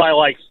have won by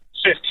like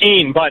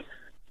 15. But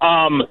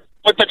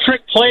with the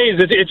trick plays,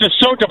 it's just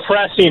so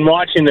depressing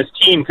watching this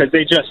team because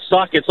they just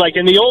suck. It's like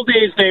in the old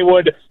days they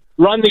would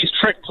run these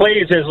trick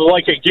plays as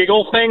like a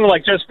giggle thing,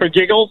 like just for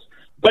giggles.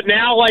 But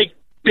now, like,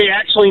 they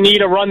actually need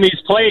to run these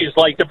plays,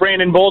 like the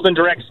Brandon Bolden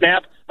direct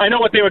snap. I know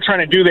what they were trying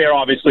to do there,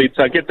 obviously,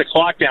 to get the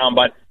clock down,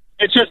 but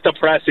it's just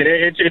depressing.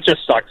 It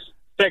just sucks.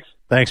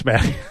 Thanks,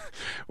 Matt.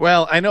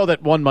 Well, I know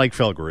that one Mike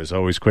Felger is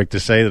always quick to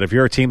say that if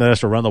you're a team that has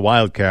to run the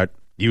Wildcat,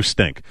 you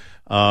stink.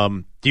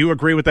 Do you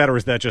agree with that, or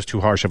is that just too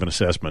harsh of an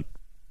assessment?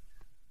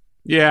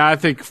 Yeah, I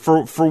think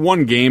for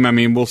one game, I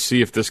mean, we'll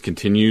see if this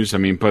continues. I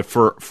mean, but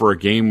for a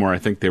game where I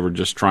think they were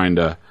just trying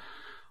to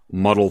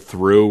muddle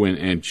through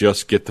and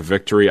just get the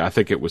victory, I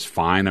think it was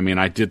fine. I mean,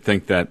 I thought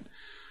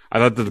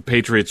that the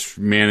Patriots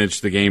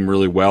managed the game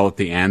really well at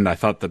the end. I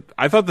thought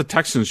the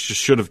Texans just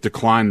should have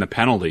declined the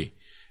penalty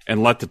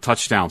and let the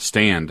touchdown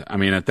stand. I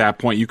mean, at that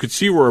point, you could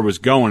see where it was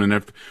going. And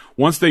if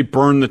once they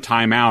burned the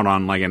timeout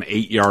on like an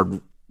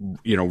 8-yard,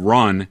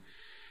 run,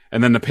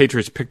 and then the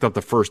Patriots picked up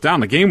the first down,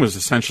 the game was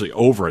essentially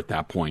over at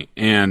that point.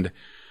 And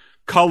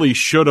Culley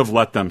should have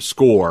let them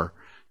score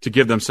to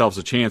give themselves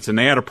a chance. And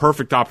they had a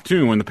perfect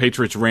opportunity when the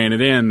Patriots ran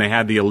it in. They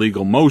had the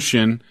illegal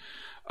motion,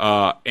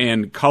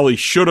 and Culley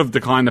should have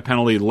declined the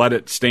penalty, let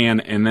it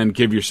stand, and then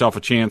give yourself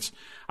a chance.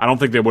 I don't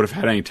think they would have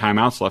had any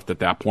timeouts left at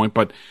that point,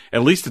 but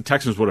at least the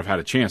Texans would have had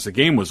a chance. The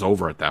game was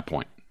over at that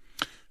point.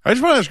 I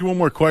just want to ask you one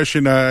more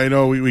question. I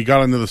know we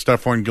got into the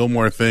Stephon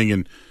Gilmore thing,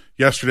 and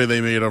yesterday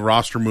they made a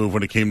roster move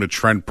when it came to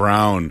Trent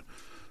Brown.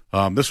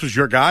 This was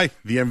your guy,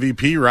 the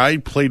MVP,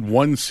 right? Played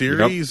one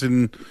series,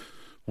 and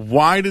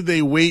why did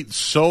they wait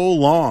so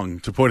long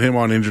to put him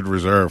on injured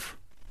reserve?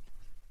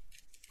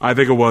 I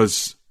think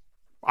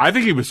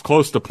he was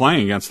close to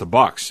playing against the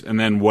Bucs, and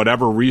then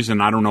whatever reason,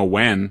 I don't know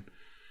when,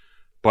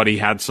 but he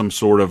had some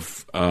sort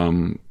of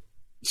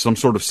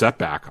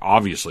setback.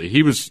 Obviously,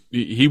 he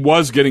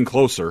was getting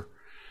closer,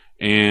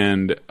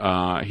 and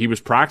he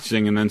was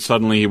practicing, and then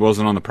suddenly he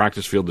wasn't on the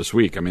practice field this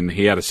week. I mean,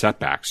 he had a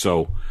setback,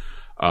 so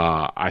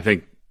I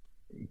think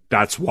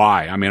that's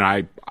why. I mean,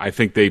 I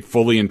think they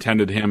fully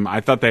intended him. I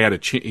thought they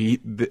had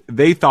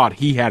they thought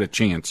he had a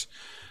chance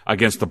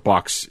against the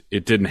Bucs.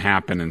 It didn't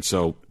happen, and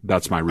so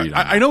that's my read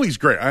on that. I know he's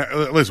great.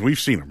 Listen, we've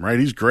seen him, right?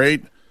 He's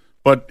great.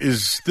 But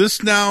is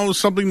this now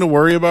something to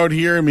worry about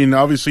here? I mean,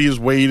 obviously his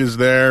weight is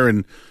there,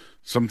 and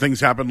some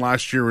things happened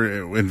last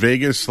year in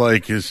Vegas.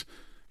 Like, is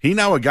he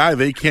now a guy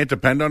they can't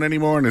depend on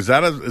anymore? And is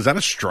that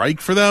a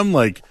strike for them?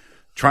 Like,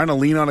 trying to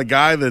lean on a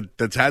guy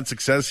that's had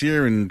success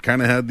here and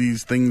kind of had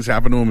these things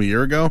happen to him a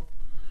year ago?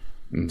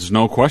 There's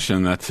no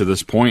question that to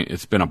this point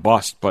it's been a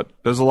bust. But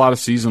there's a lot of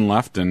season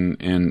left, and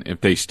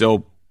if they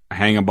still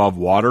hang above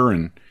water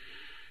and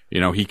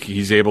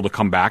he's able to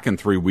come back in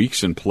 3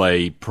 weeks and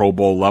play Pro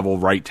Bowl level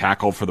right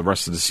tackle for the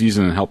rest of the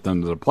season and help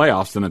them to the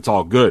playoffs, then it's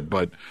all good.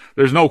 But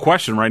there's no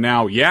question right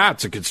now,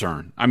 it's a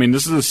concern. I mean,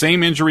 this is the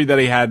same injury that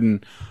he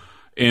had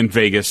in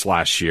Vegas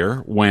last year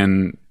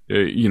when,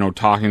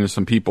 talking to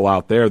some people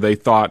out there, they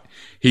thought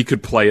he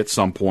could play at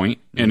some point,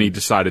 and he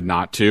decided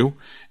not to.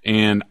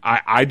 And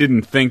I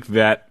didn't think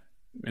that,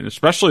 and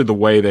especially the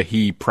way that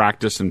he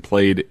practiced and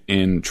played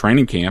in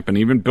training camp, and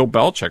even Bill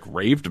Belichick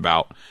raved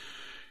about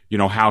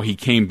how he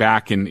came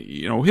back, and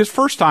his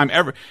first time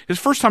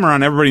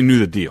around, everybody knew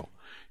the deal.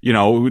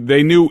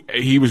 They knew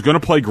he was going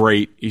to play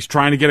great. He's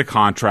trying to get a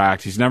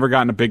contract. He's never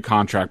gotten a big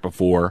contract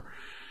before.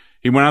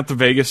 He went out to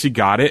Vegas. He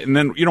got it. And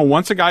then,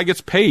 once a guy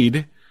gets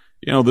paid,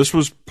 this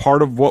was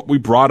part of what we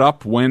brought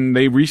up when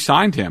they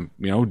re-signed him.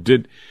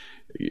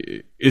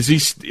 Is he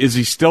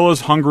still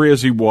as hungry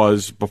as he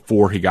was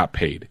before he got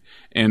paid?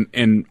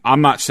 And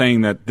I'm not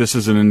saying that this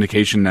is an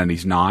indication that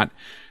he's not,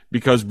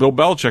 because Bill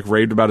Belichick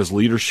raved about his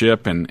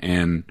leadership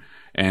and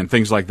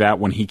things like that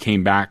when he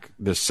came back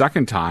the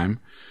second time.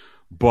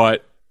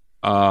 But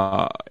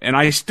and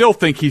I still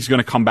think he's going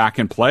to come back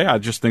and play. I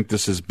just think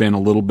this has been a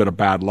little bit of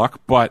bad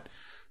luck. But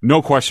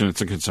no question,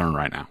 it's a concern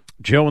right now.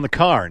 Joe in the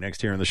car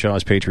next here on the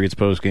Shaw's Patriots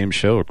postgame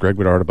show with Greg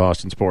Bedard of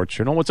Boston Sports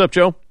Journal. What's up,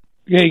 Joe?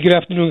 Hey, good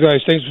afternoon,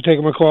 guys. Thanks for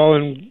taking my call,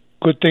 and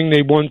good thing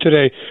they won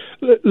today.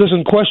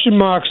 Listen, question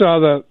marks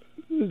are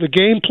the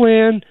game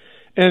plan,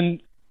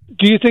 and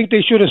do you think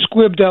they should have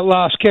squibbed that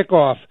last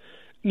kickoff?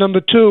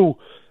 Number two,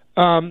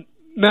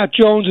 Matt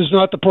Jones is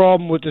not the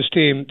problem with this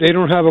team. They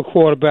don't have a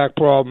quarterback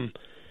problem.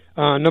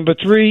 Number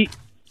three,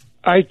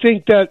 I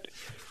think that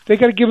they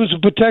got to give him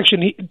some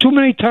protection. Too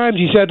many times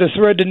he's had to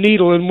thread the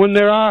needle, and when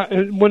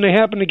they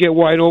happen to get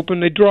wide open,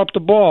 they drop the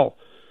ball.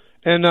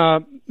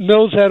 And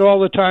Mills had all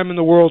the time in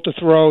the world to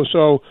throw,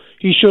 so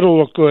he should have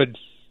looked good.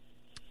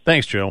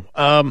 Thanks, Joe.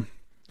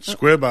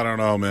 Squibb, I don't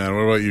know, man.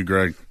 What about you,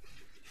 Greg?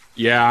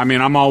 Yeah, I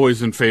mean, I'm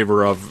always in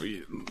favor of,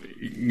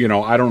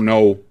 I don't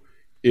know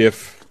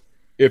if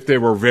they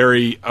were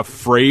very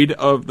afraid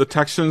of the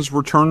Texans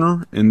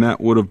returner, and that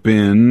would have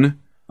been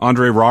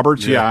Andre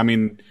Roberts? Yeah, I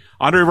mean,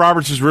 Andre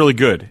Roberts is really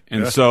good.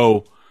 And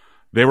so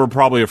they were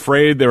probably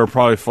afraid. They were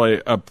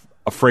probably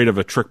afraid of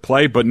a trick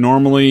play. But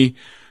normally,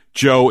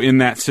 Joe, in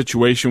that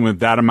situation with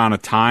that amount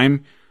of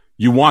time,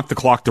 you want the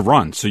clock to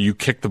run. So you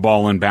kick the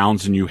ball in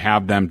bounds and you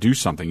have them do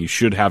something. You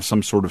should have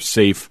some sort of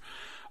safe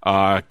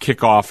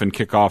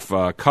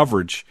kickoff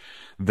coverage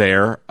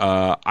there.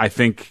 I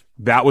think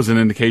that was an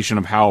indication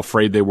of how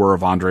afraid they were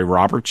of Andre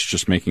Roberts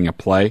just making a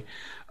play.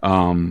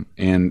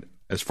 And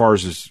as far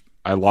as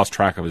I lost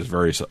track of his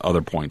various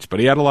other points, but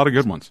he had a lot of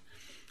good ones.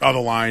 Oh, the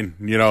line,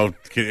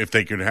 if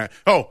they could have.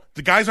 Oh,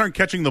 the guys aren't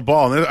catching the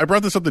ball. And I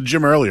brought this up to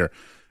Jim earlier.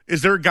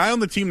 Is there a guy on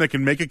the team that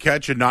can make a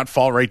catch and not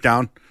fall right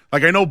down?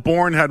 Like, I know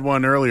Bourne had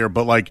one earlier,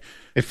 but like,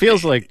 it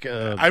feels like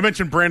I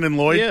mentioned Brandon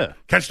Lloyd. Yeah.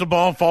 Catch the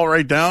ball, fall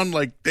right down.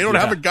 Like, they don't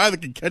have a guy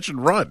that can catch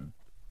and run.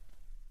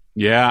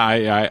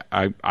 Yeah,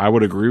 I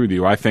would agree with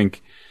you. I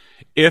think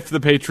if the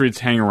Patriots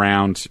hang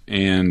around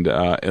and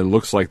it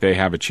looks like they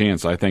have a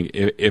chance, I think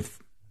if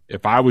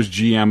I was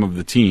GM of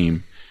the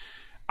team,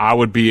 I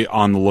would be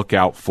on the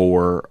lookout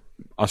for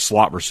a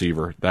slot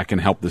receiver that can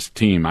help this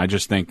team. I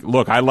just think,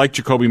 look, I like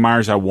Jacoby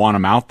Myers. I want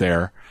him out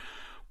there,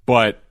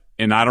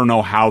 and I don't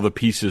know how the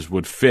pieces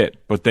would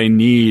fit, but they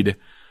need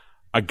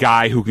a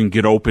guy who can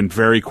get open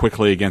very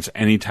quickly against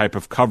any type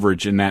of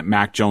coverage and that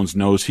Mac Jones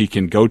knows he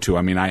can go to.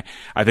 I mean, I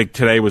think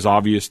today was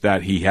obvious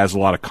that he has a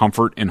lot of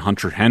comfort in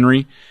Hunter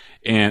Henry,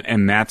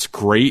 and that's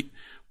great.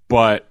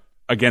 But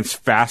against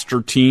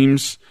faster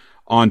teams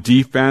on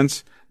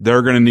defense,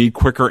 they're going to need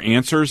quicker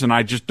answers, and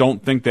I just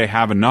don't think they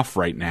have enough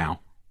right now.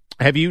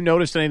 Have you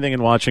noticed anything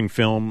in watching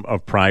film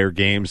of prior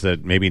games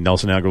that maybe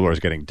Nelson Aguilar is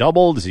getting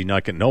doubled? Is he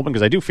not getting open?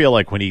 Because I do feel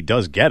like when he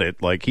does get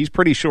it, like he's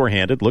pretty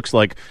sure-handed. Looks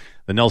like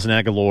the Nelson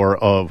Aguilar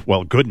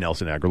good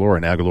Nelson Aguilar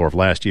and Aguilar of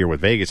last year with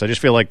Vegas. I just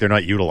feel like they're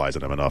not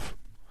utilizing him enough.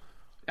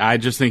 I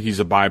just think he's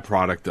a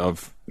byproduct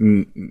of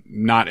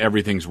not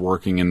everything's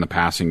working in the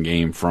passing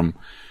game, from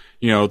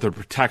the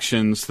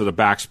protections to the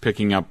backs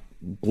picking up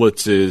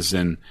blitzes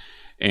and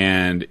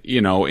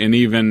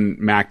even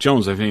Mac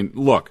Jones. I mean,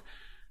 look,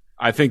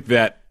 I think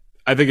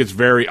it's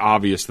very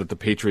obvious that the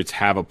Patriots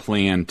have a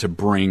plan to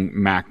bring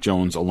Mac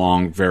Jones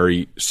along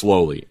very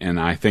slowly, and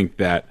I think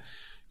that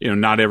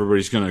not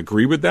everybody's going to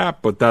agree with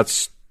that, but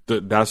that's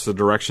the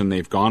direction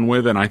they've gone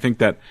with, and I think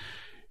that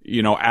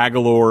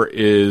Aguilar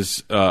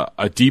is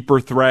a deeper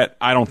threat.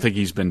 I don't think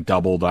he's been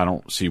doubled. I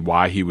don't see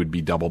why he would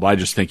be doubled. I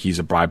just think he's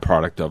a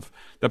byproduct of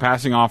the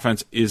passing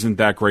offense isn't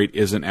that great,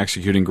 isn't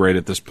executing great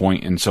at this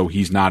point, and so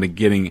he's not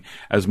getting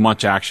as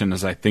much action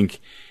as I think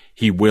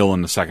he will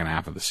in the second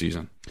half of the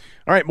season.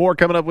 All right, more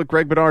coming up with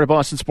Greg Bedard of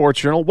Boston Sports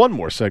Journal. One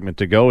more segment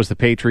to go as the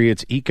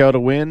Patriots eke out a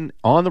win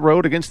on the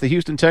road against the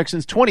Houston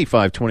Texans,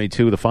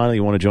 25-22. The final,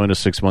 you want to join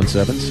us,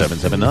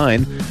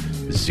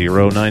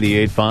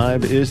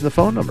 617-779-0985 is the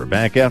phone number.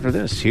 Back after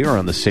this, here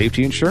on the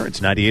Safety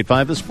Insurance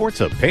 98.5 The Sports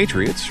Hub,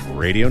 Patriots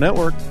Radio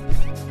Network.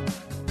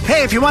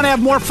 Hey, if you want to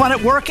have more fun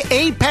at work,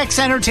 Apex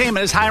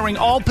Entertainment is hiring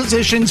all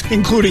positions,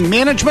 including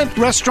management,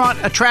 restaurant,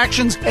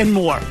 attractions, and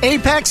more.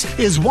 Apex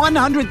is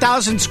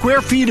 100,000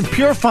 square feet of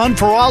pure fun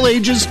for all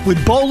ages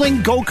with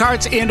bowling,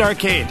 go-karts, and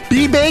arcade.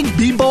 Be big,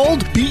 be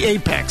bold, be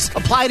Apex.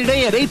 Apply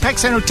today at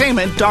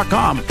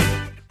apexentertainment.com.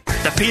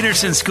 The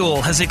Peterson School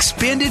has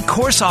expanded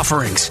course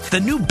offerings. The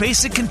new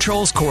Basic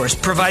Controls course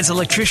provides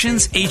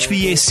electricians,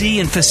 HVAC,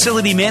 and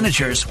facility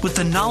managers with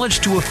the knowledge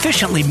to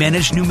efficiently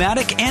manage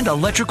pneumatic and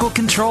electrical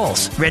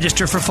controls.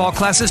 Register for fall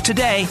classes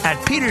today at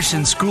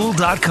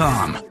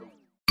petersonschool.com.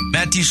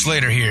 Matthew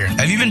Slater here.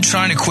 Have you been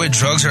trying to quit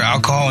drugs or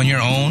alcohol on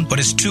your own, but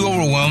it's too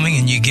overwhelming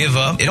and you give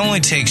up? It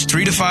only takes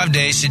 3 to 5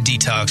 days to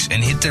detox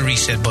and hit the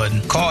reset button.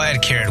 Call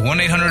AdCare at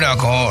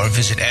 1-800-ALCOHOL or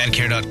visit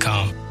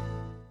adcare.com.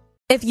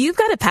 If you've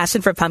got a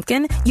passion for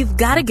pumpkin, you've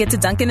got to get to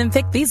Dunkin' and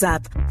pick these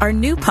up. Our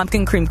new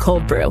Pumpkin Cream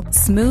Cold Brew.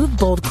 Smooth,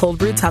 bold cold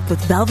brew topped with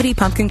velvety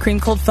pumpkin cream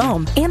cold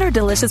foam. And our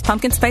delicious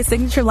pumpkin spice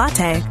signature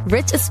latte.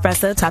 Rich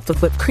espresso topped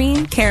with whipped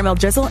cream, caramel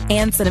drizzle,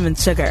 and cinnamon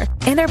sugar.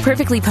 And our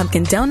perfectly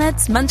pumpkin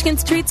donuts,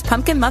 munchkins treats,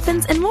 pumpkin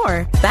muffins, and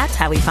more. That's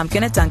how we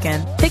pumpkin at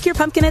Dunkin'. Pick your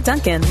pumpkin at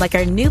Dunkin', like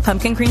our new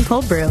Pumpkin Cream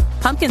Cold Brew,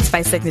 pumpkin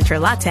spice signature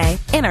latte,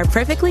 and our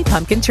perfectly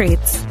pumpkin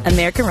treats.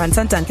 America runs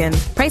on Dunkin'.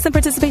 Price and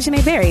participation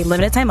may vary.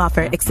 Limited time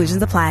offer.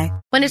 Exclusions apply.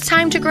 When it's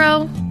time to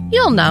grow,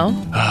 you'll know.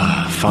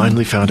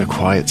 Finally found a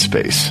quiet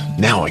space.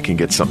 Now I can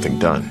get something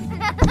done.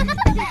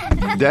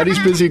 Daddy's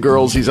busy,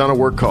 girls. He's on a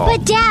work call.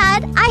 But,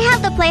 Dad, I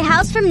have the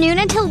playhouse from noon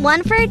until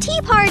 1 for a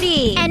tea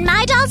party. And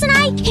my dolls and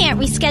I can't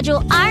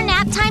reschedule our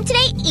nap time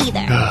today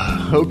either.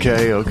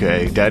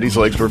 Okay. Daddy's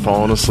legs were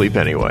falling asleep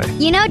anyway.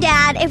 You know,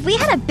 Dad, if we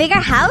had a bigger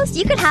house,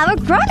 you could have a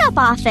grown-up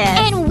office.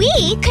 And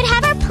we could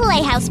have our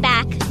playhouse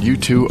back. You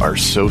two are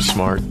so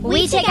smart.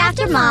 We take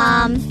after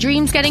Mom.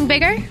 Dreams getting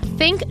bigger?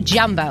 Think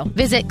jumbo.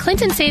 Visit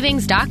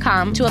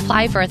clintonsavings.com to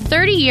apply for a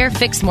 30-year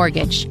fixed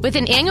mortgage with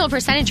an annual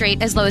percentage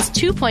rate as low as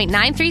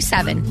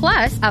 2.937,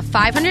 plus a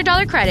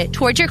 $500 credit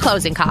towards your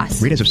closing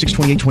costs. Rate as of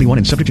 6/28/21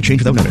 and subject to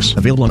change without notice.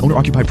 Available on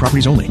owner-occupied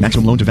properties only.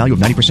 Maximum loan to value of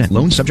 90%.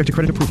 Loans subject to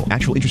credit approval.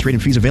 Actual interest rate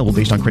and fees available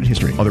based on credit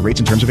history. Other rates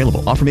and terms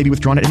available. Offer may be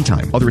withdrawn at any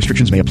time. Other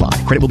restrictions may apply.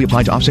 Credit will be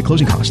applied to offset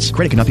closing costs.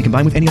 Credit cannot be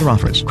combined with any other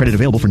offers. Credit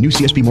available for new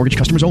CSB mortgage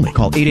customers only.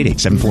 Call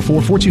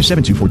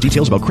 888-744-4272 for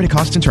details about credit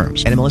costs and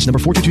terms. NMLS number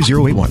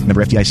 422081.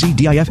 Member FDIC,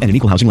 DIF, and an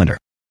equal housing lender.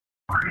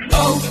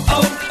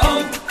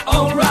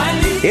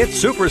 O'Reilly.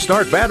 It's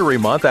Superstart Battery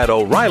Month at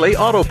O'Reilly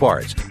Auto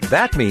Parts.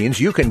 That means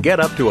you can get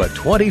up to a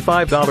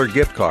 $25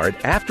 gift card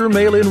after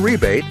mail-in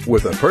rebate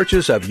with the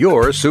purchase of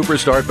your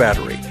Superstart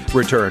battery.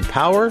 Return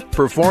power,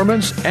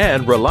 performance,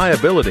 and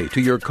reliability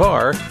to your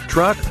car,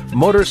 truck,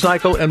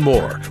 motorcycle, and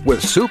more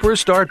with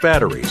Superstart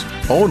batteries.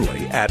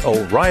 Only at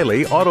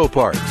O'Reilly Auto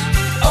Parts.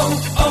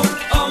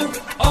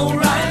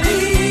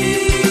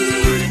 O'Reilly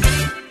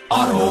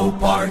Auto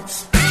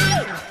Parts.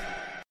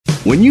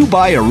 When you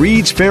buy a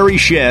Reed's Ferry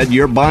shed,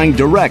 you're buying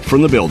direct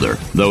from the builder.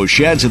 Those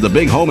sheds at the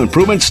big home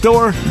improvement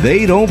store,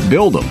 they don't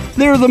build them.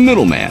 They're the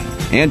middleman.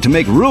 And to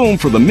make room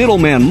for the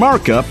middleman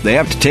markup, they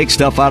have to take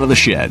stuff out of the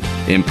shed.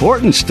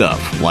 Important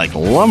stuff, like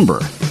lumber.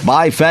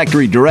 Buy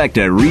factory direct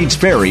at Reed's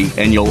Ferry,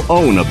 and you'll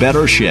own a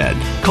better shed.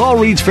 Call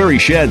Reed's Ferry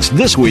Sheds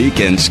this week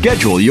and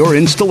schedule your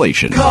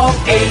installation. Call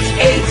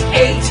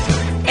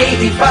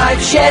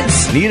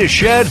 888-85-SHEDS. Need a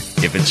shed?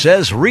 If it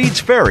says Reed's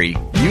Ferry,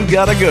 you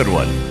got a good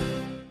one.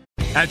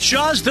 At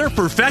Shaw's, they're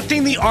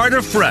perfecting the art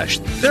of fresh.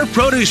 Their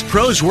produce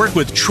pros work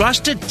with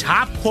trusted,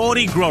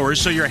 top-quality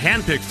growers so your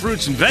hand-picked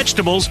fruits and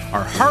vegetables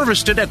are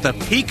harvested at the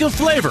peak of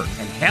flavor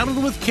and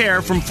handled with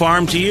care from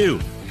farm to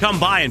you. Come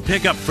by and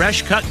pick up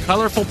fresh-cut,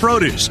 colorful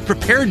produce,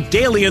 prepared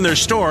daily in their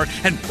store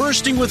and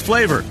bursting with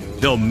flavor.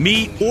 They'll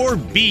meet or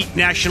beat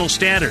national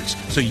standards,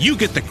 so you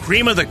get the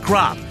cream of the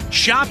crop.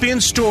 Shop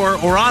in-store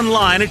or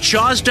online at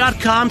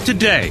shaws.com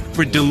today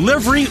for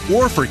delivery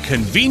or for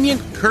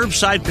convenient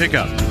curbside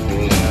pickup.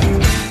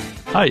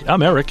 Hi,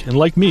 I'm Eric, and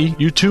like me,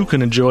 you too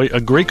can enjoy a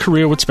great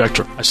career with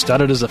Spectrum. I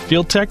started as a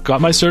field tech, got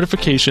my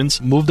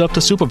certifications, moved up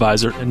to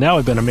supervisor, and now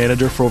I've been a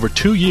manager for over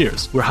 2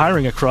 years. We're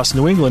hiring across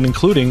New England,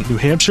 including New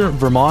Hampshire,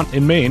 Vermont,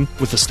 and Maine,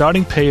 with a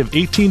starting pay of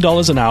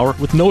 $18 an hour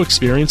with no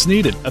experience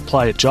needed.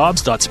 Apply at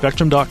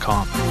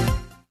jobs.spectrum.com.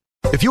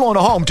 If you own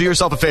a home, do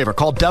yourself a favor.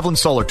 Call Devlin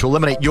Solar to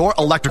eliminate your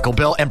electrical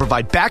bill and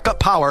provide backup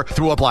power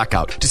through a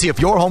blackout. To see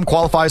if your home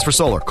qualifies for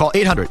solar, call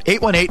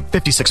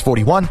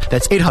 800-818-5641.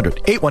 That's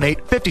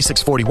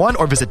 800-818-5641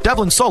 or visit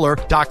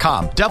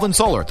devlinsolar.com. Devlin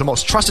Solar, the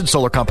most trusted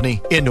solar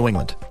company in New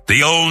England.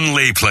 The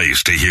only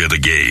place to hear the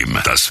game,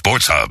 the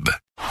Sports Hub.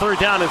 3rd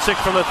down and 6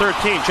 from the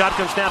 13.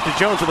 Shotgun snap to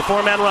Jones with a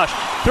 4-man rush.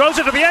 Throws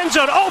it to the end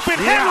zone. Open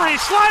Henry,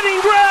 sliding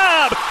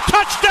grab.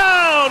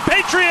 Touchdown,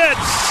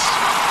 Patriots.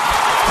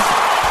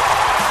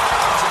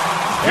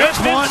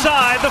 Just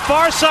inside the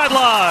far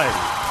sideline.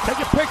 Take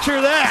a picture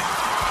of that.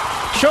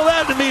 Show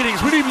that in the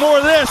meetings. We need more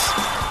of this.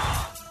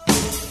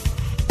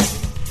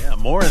 Yeah,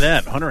 more of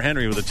that. Hunter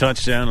Henry with a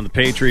touchdown on the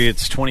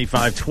Patriots'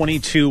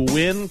 25-22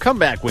 win.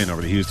 Comeback win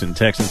over the Houston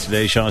Texans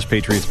today. Shaw's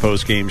Patriots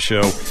postgame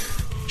show.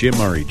 Jim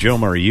Murray, Joe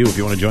Murray, you, if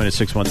you want to join us,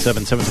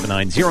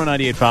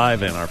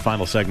 617-779-0985, and our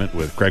final segment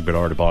with Greg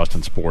Bedard of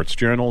Boston Sports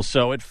Journal.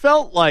 So it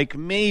felt like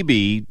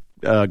maybe,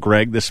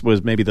 Greg, this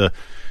was maybe the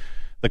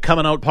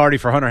coming out party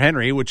for Hunter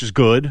Henry, which is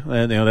good,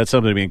 and that's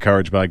something to be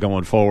encouraged by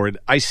going forward.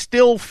 I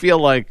still feel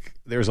like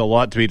there's a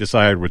lot to be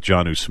decided with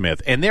Jonnu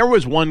Smith, and there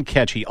was one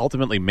catch he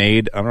ultimately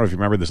made. I don't know if you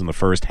remember this in the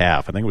first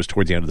half. I think it was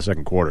towards the end of the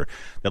second quarter.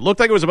 That looked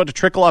like it was about to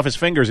trickle off his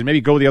fingers and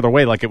maybe go the other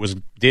way, like it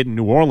did in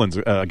New Orleans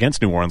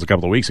against New Orleans a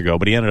couple of weeks ago.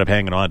 But he ended up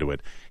hanging on to it.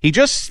 He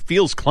just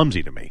feels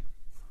clumsy to me.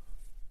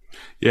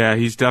 Yeah,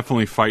 he's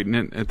definitely fighting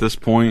it at this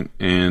point,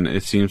 and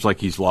it seems like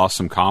he's lost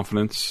some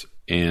confidence.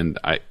 And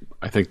I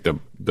think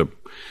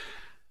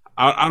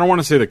I don't want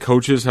to say the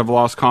coaches have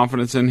lost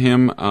confidence in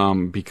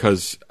him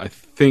because I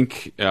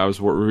think I was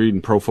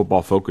reading Pro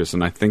Football Focus,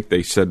 and I think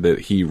they said that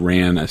he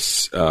ran a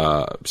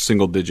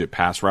single-digit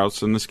pass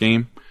routes in this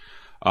game.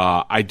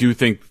 I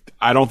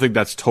don't think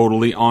that's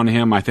totally on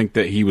him. I think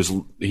that he was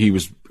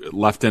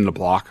left in the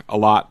block a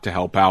lot to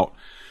help out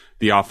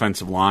the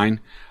offensive line.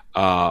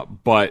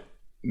 But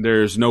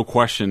there's no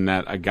question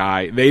that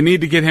they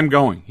need to get him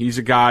going. He's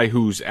a guy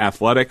who's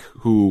athletic,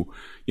 who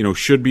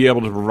should be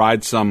able to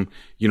provide some,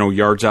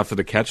 yards after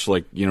the catch,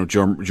 like,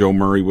 Joe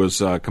Murray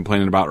was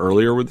complaining about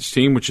earlier with his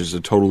team, which is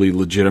a totally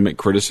legitimate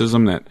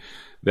criticism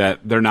that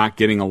they're not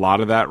getting a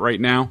lot of that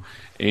right now.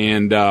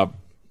 And,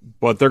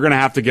 but they're going to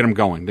have to get him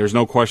going. There's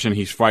no question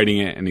he's fighting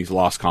it, and he's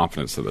lost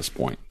confidence to this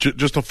point.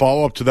 Just a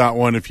follow-up to that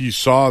one, if you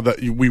saw that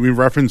we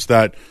referenced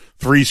that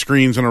 3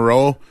 screens in a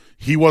row,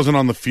 he wasn't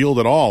on the field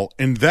at all.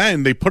 And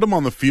then they put him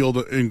on the field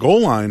in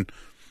goal line,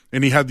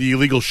 and he had the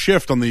illegal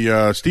shift on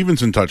the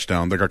Stevenson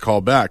touchdown that got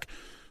called back.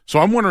 So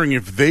I'm wondering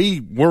if they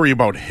worry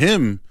about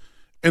him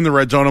in the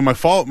red zone. And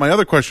my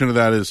other question to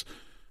that is,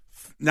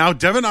 now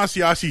Devin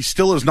Asiasi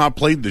still has not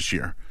played this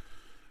year.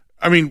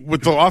 I mean,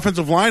 with the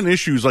offensive line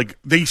issues, like,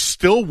 they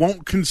still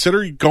won't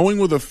consider going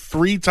with a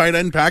 3 tight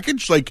end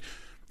package. Like,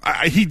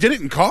 he did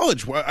it in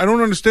college. I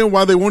don't understand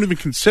why they won't even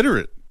consider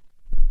it.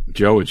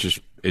 Joe,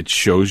 it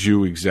shows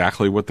you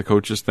exactly what the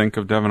coaches think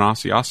of Devin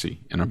Asiasi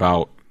and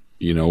about,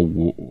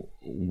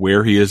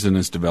 where he is in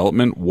his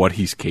development, what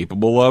he's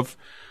capable of,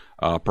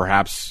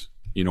 perhaps,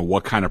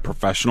 what kind of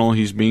professional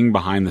he's being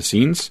behind the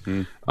scenes.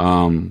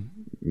 When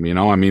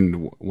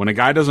a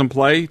guy doesn't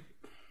play,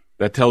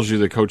 that tells you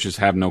the coaches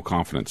have no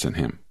confidence in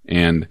him.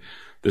 And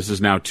this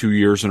is now 2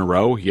 years in a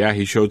row. Yeah,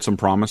 he showed some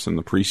promise in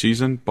the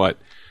preseason, but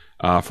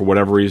for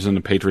whatever reason,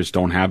 the Patriots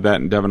don't have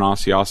that in Devin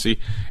Asiasi.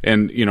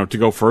 And, to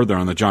go further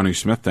on the Jonnu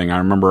Smith thing, I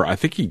remember, I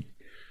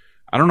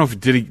don't know if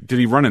did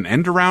he run an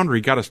end around or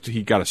he got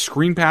a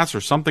screen pass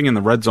or something in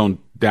the red zone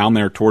down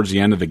there towards the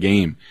end of the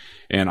game.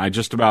 And I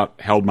just about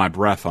held my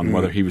breath on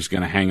whether he was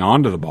going to hang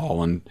on to the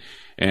ball.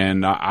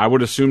 And I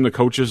would assume the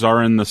coaches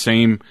are in the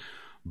same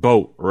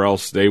boat, or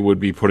else they would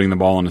be putting the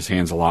ball in his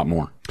hands a lot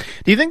more.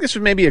 Do you think this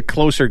was maybe a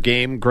closer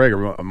game, Greg,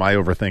 or am I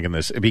overthinking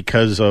this,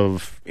 because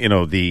of,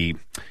 the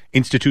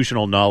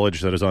institutional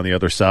knowledge that is on the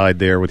other side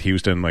there with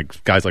Houston,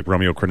 like guys like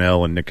Romeo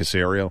Crennel and Nick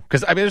Caserio?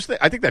 Because, I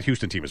think that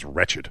Houston team is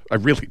wretched. I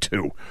really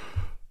do.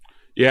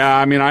 Yeah,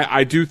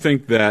 I do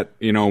think that,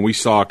 we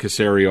saw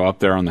Caserio up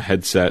there on the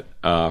headset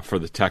for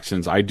the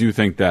Texans. I do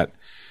think that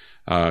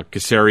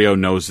Caserio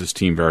knows this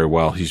team very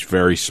well. He's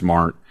very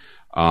smart.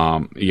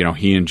 He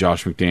and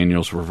Josh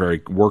McDaniels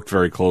worked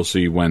very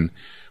closely when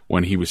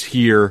he was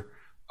here.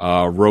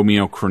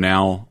 Romeo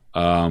Crennel,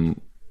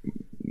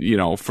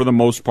 for the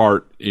most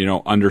part,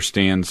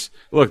 understands.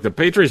 Look, the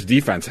Patriots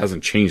defense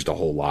hasn't changed a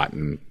whole lot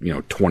in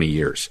 20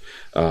 years.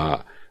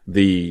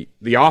 The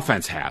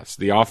offense has.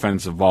 The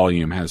offensive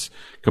volume has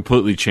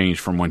completely changed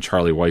from when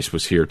Charlie Weiss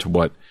was here to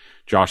what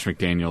Josh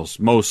McDaniels,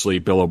 mostly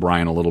Bill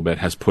O'Brien a little bit,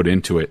 has put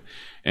into it.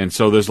 And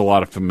so there's a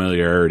lot of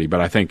familiarity.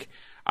 But I think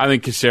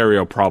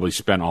Caserio probably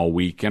spent all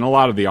week and a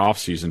lot of the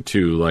offseason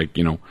too,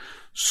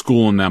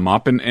 schooling them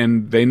up.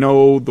 And they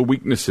know the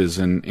weaknesses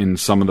in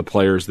some of the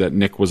players that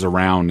Nick was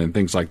around and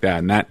things like that.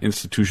 And that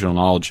institutional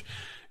knowledge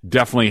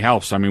definitely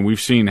helps. We've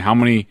seen how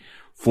many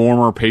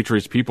former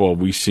Patriots people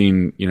we've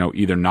seen,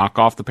 either knock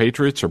off the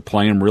Patriots or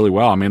play them really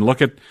well.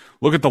 Look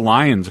at the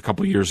Lions a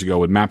couple of years ago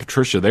with Matt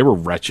Patricia. They were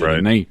wretched, right,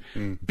 and they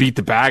beat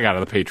the bag out of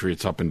the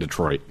Patriots up in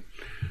Detroit.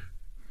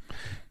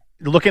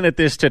 Looking at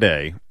this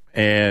today,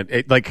 and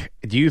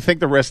do you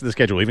think the rest of the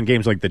schedule, even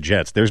games like the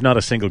Jets, there's not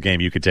a single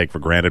game you could take for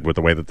granted with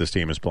the way that this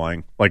team is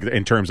playing? Like,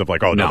 in terms of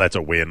no, that's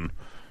a win.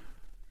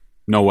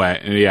 No way.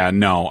 Yeah,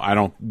 no, I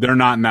don't. They're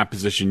not in that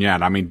position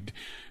yet.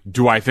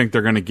 Do I think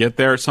they're going to get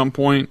there at some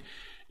point?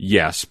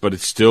 Yes, but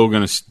it's still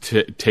going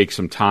to take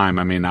some time.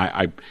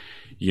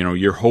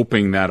 You're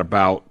hoping that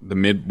about the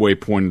midway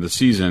point of the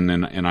season,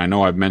 and I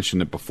know I've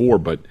mentioned it before,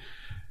 but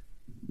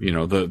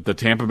the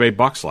Tampa Bay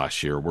Bucks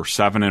last year were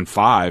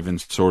 7-5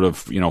 and sort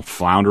of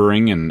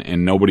floundering,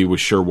 and nobody was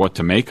sure what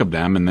to make of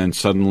them, and then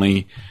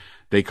suddenly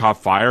they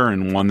caught fire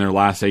and won their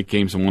last 8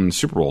 games and won the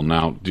Super Bowl.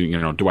 Now,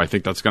 do I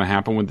think that's going to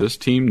happen with this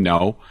team?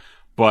 No,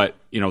 but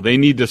they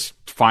need to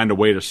find a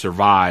way to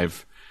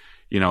survive.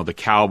 The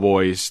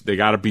Cowboys, they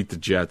got to beat the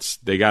Jets.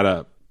 They got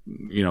to,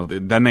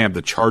 then they have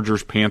the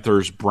Chargers,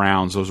 Panthers,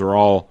 Browns. Those are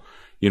all,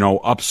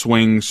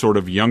 upswing sort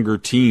of younger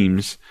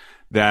teams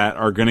that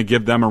are going to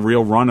give them a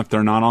real run if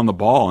they're not on the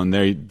ball. And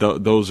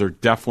those are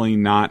definitely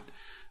not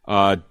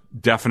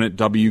definite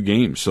W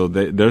games. So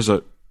there's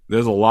a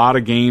lot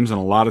of games and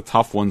a lot of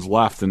tough ones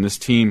left. And this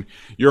team,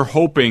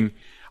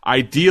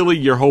 ideally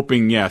you're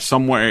hoping,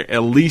 somewhere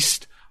at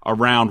least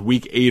around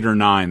week 8 or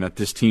 9 that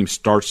this team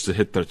starts to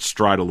hit the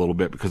stride a little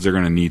bit, because they're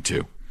going to need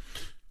to.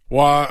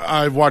 Well,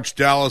 I've watched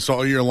Dallas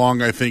all year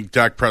long. I think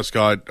Dak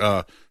Prescott,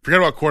 forget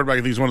about quarterback, I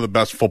think he's one of the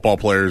best football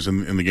players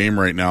in the game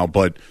right now.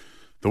 But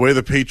the way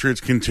the Patriots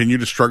continue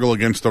to struggle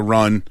against the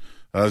run,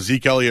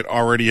 Zeke Elliott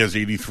already has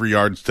 83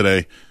 yards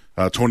today.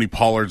 Tony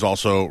Pollard's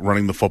also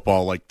running the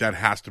football. That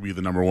has to be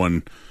the number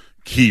one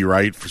key,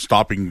 right, for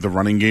stopping the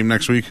running game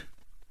next week?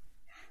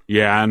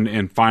 Yeah,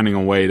 and finding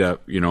a way to,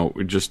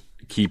 just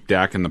keep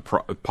Dak in the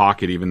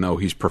pocket, even though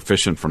he's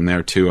proficient from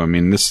there too.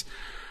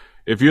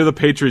 If you're the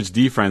Patriots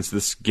defense,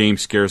 this game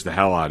scares the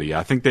hell out of you.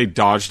 I think they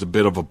dodged a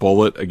bit of a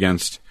bullet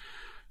against,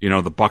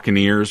 the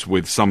Buccaneers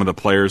with some of the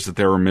players that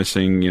they were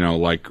missing,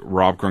 like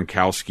Rob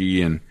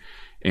Gronkowski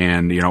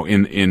and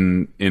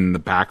in the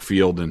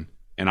backfield. And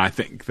I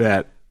think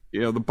that,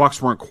 the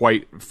Bucs weren't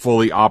quite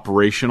fully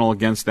operational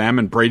against them,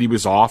 and Brady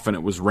was off and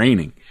it was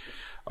raining.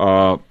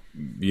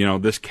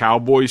 This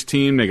Cowboys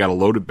team, they got a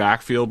loaded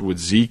backfield with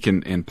Zeke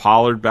and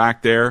Pollard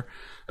back there.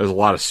 There's a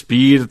lot of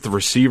speed at the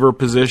receiver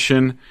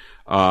position.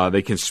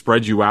 They can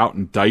spread you out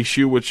and dice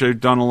you, which they've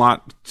done a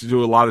lot to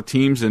do a lot of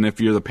teams. And if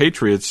you're the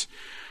Patriots,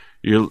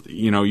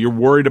 you're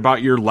worried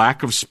about your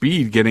lack of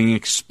speed getting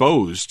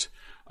exposed,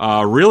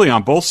 really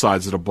on both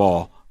sides of the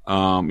ball.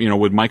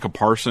 With Micah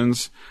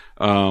Parsons,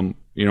 and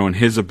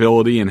his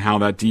ability and how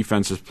that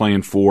defense is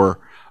playing for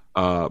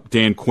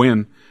Dan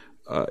Quinn.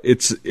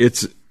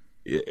 It's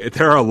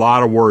there are a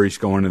lot of worries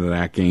going into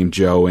that game,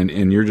 Joe,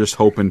 and you're just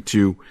hoping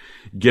to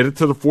get it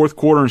to the fourth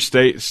quarter and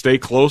stay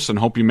close and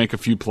hope you make a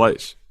few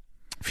plays.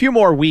 A few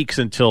more weeks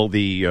until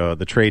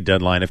the trade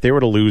deadline. If they were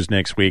to lose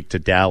next week to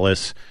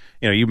Dallas,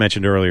 you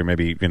mentioned earlier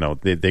maybe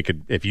they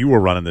could, if you were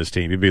running this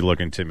team, you'd be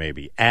looking to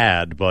maybe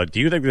add. But do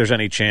you think there's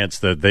any chance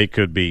that they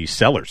could be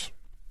sellers?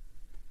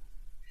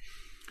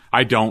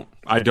 I don't.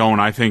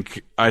 I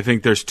think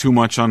there's too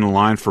much on the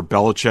line for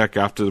Belichick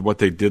after what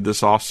they did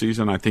this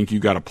offseason. I think you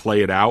got to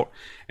play it out.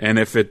 And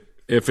if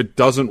it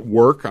doesn't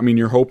work, I mean,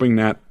 you're hoping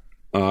that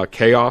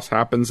chaos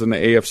happens in the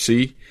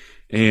AFC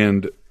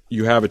and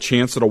you have a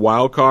chance at a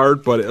wild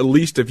card. But at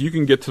least if you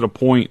can get to the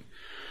point,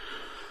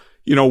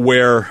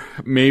 where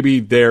maybe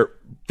they're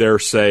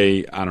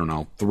say, I don't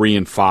know,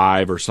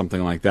 3-5 or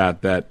something like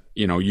that,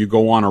 you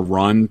go on a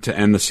run to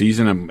end the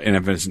season, and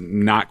if it's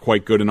not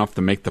quite good enough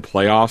to make the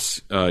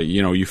playoffs,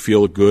 you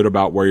feel good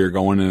about where you're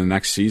going in the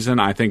next season.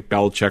 I think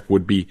Belichick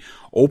would be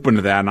open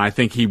to that, and I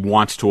think he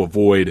wants to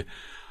avoid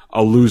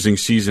a losing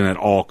season at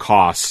all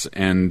costs,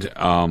 and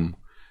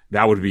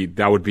that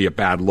would be a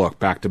bad look,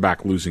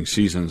 back-to-back losing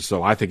seasons.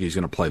 So I think he's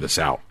going to play this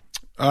out.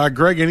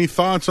 Greg, any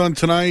thoughts on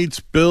tonight's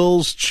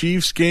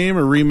Bills-Chiefs game,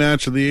 a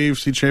rematch of the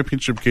AFC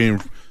Championship game?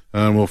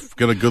 We'll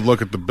get a good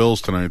look at the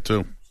Bills tonight,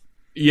 too.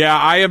 Yeah,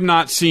 I have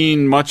not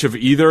seen much of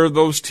either of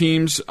those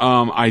teams.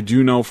 I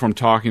do know from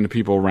talking to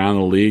people around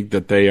the league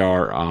that they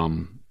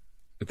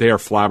are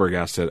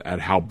flabbergasted at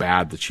how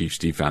bad the Chiefs'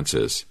 defense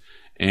is.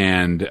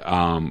 And,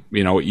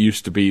 it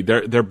used to be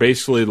they're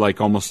basically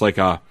almost like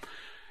a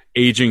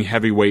aging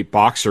heavyweight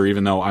boxer,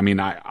 even though,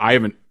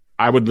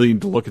 I would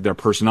need to look at their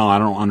personnel. I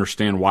don't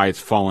understand why it's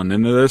fallen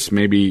into this.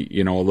 Maybe,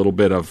 a little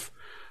bit of,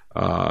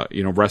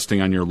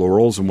 resting on your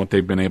laurels and what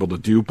they've been able to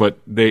do. But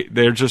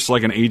they're just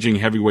like an aging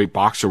heavyweight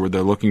boxer where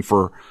they're looking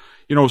for,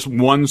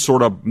 one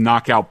sort of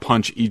knockout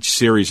punch each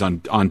series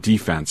on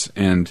defense.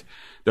 And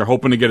they're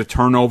hoping to get a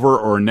turnover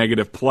or a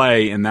negative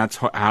play. And that's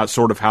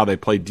sort of how they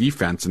play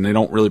defense. And they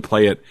don't really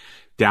play it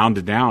down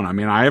to down.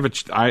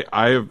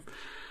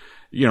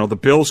 The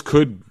Bills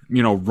could,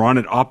 run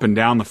it up and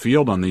down the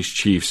field on these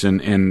Chiefs. And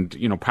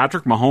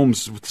Patrick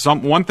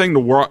Mahomes, one thing to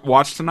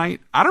watch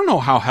tonight, I don't know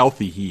how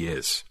healthy he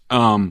is.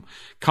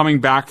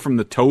 Coming back from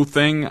the toe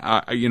thing,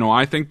 I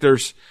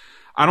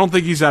don't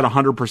think he's at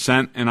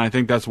 100%, and I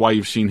think that's why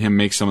you've seen him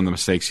make some of the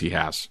mistakes he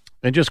has.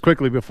 And just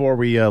quickly before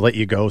we let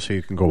you go, so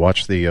you can go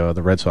watch the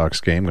Red Sox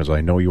game, because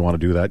I know you want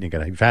to do that, and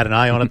you've had an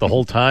eye on it the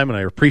whole time, and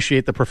I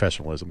appreciate the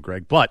professionalism,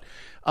 Greg. But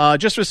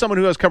just for someone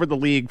who has covered the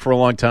league for a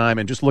long time,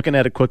 and just looking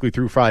at it quickly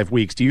through 5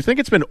 weeks, do you think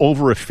it's been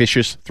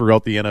over-officious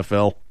throughout the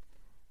NFL,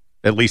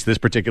 at least this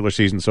particular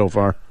season so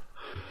far?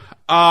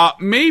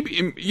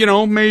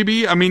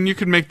 Maybe. I mean, you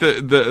could make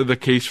the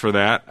case for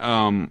that.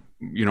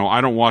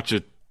 I don't watch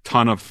a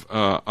ton of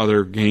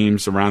other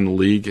games around the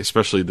league,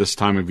 especially this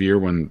time of year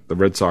when the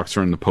Red Sox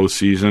are in the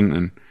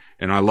postseason,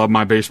 and I love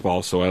my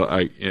baseball. So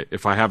I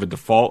if I have a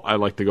default, I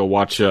like to go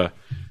watch a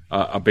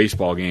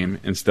baseball game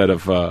instead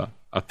of a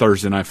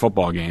Thursday night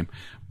football game.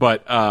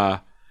 But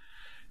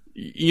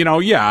you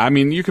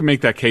can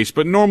make that case.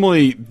 But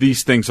normally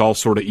these things all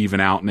sort of even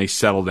out and they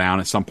settle down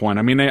at some point.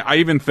 I mean, I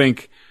even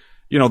think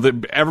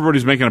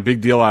everybody's making a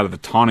big deal out of the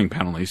taunting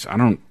penalties.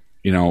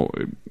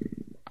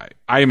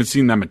 I haven't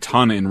seen them a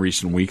ton in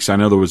recent weeks.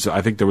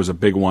 I think there was a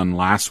big one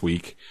last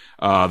week,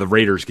 the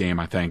Raiders game.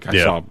 I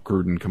saw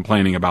Gruden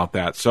complaining about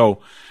that. So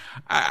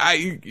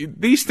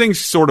these things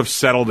sort of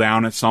settle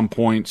down at some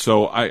point.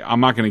 So I'm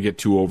not going to get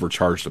too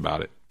overcharged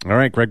about it. All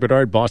right, Greg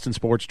Bedard, Boston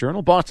Sports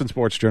Journal,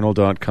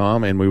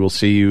 bostonsportsjournal.com, and we will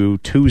see you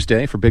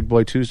Tuesday for Big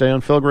Boy Tuesday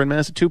on Philgren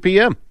Mass at 2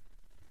 p.m.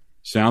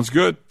 Sounds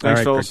good.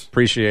 Thanks, fellas. Greg,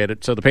 appreciate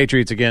it. So the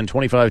Patriots, again,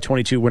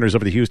 25-22 winners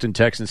over the Houston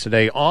Texans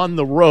today on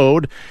the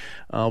road.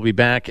 I'll be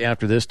back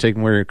after this, taking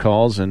more of your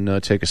calls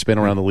and take a spin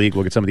around the league,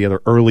 look at some of the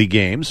other early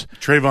games.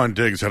 Trayvon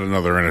Diggs had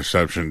another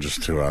interception,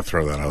 just to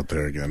throw that out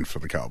there again for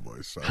the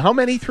Cowboys. So. How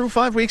many through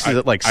 5 weeks? Is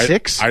it like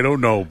 6? I don't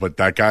know, but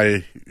that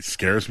guy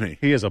scares me.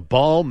 He is a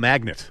ball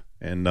magnet.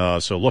 And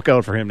so look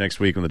out for him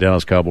next week when the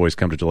Dallas Cowboys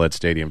come to Gillette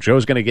Stadium.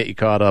 Joe's going to get you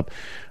caught up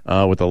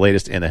with the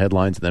latest in the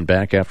headlines, and then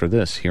back after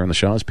this here on the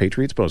Shaw's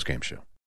Patriots Postgame Show.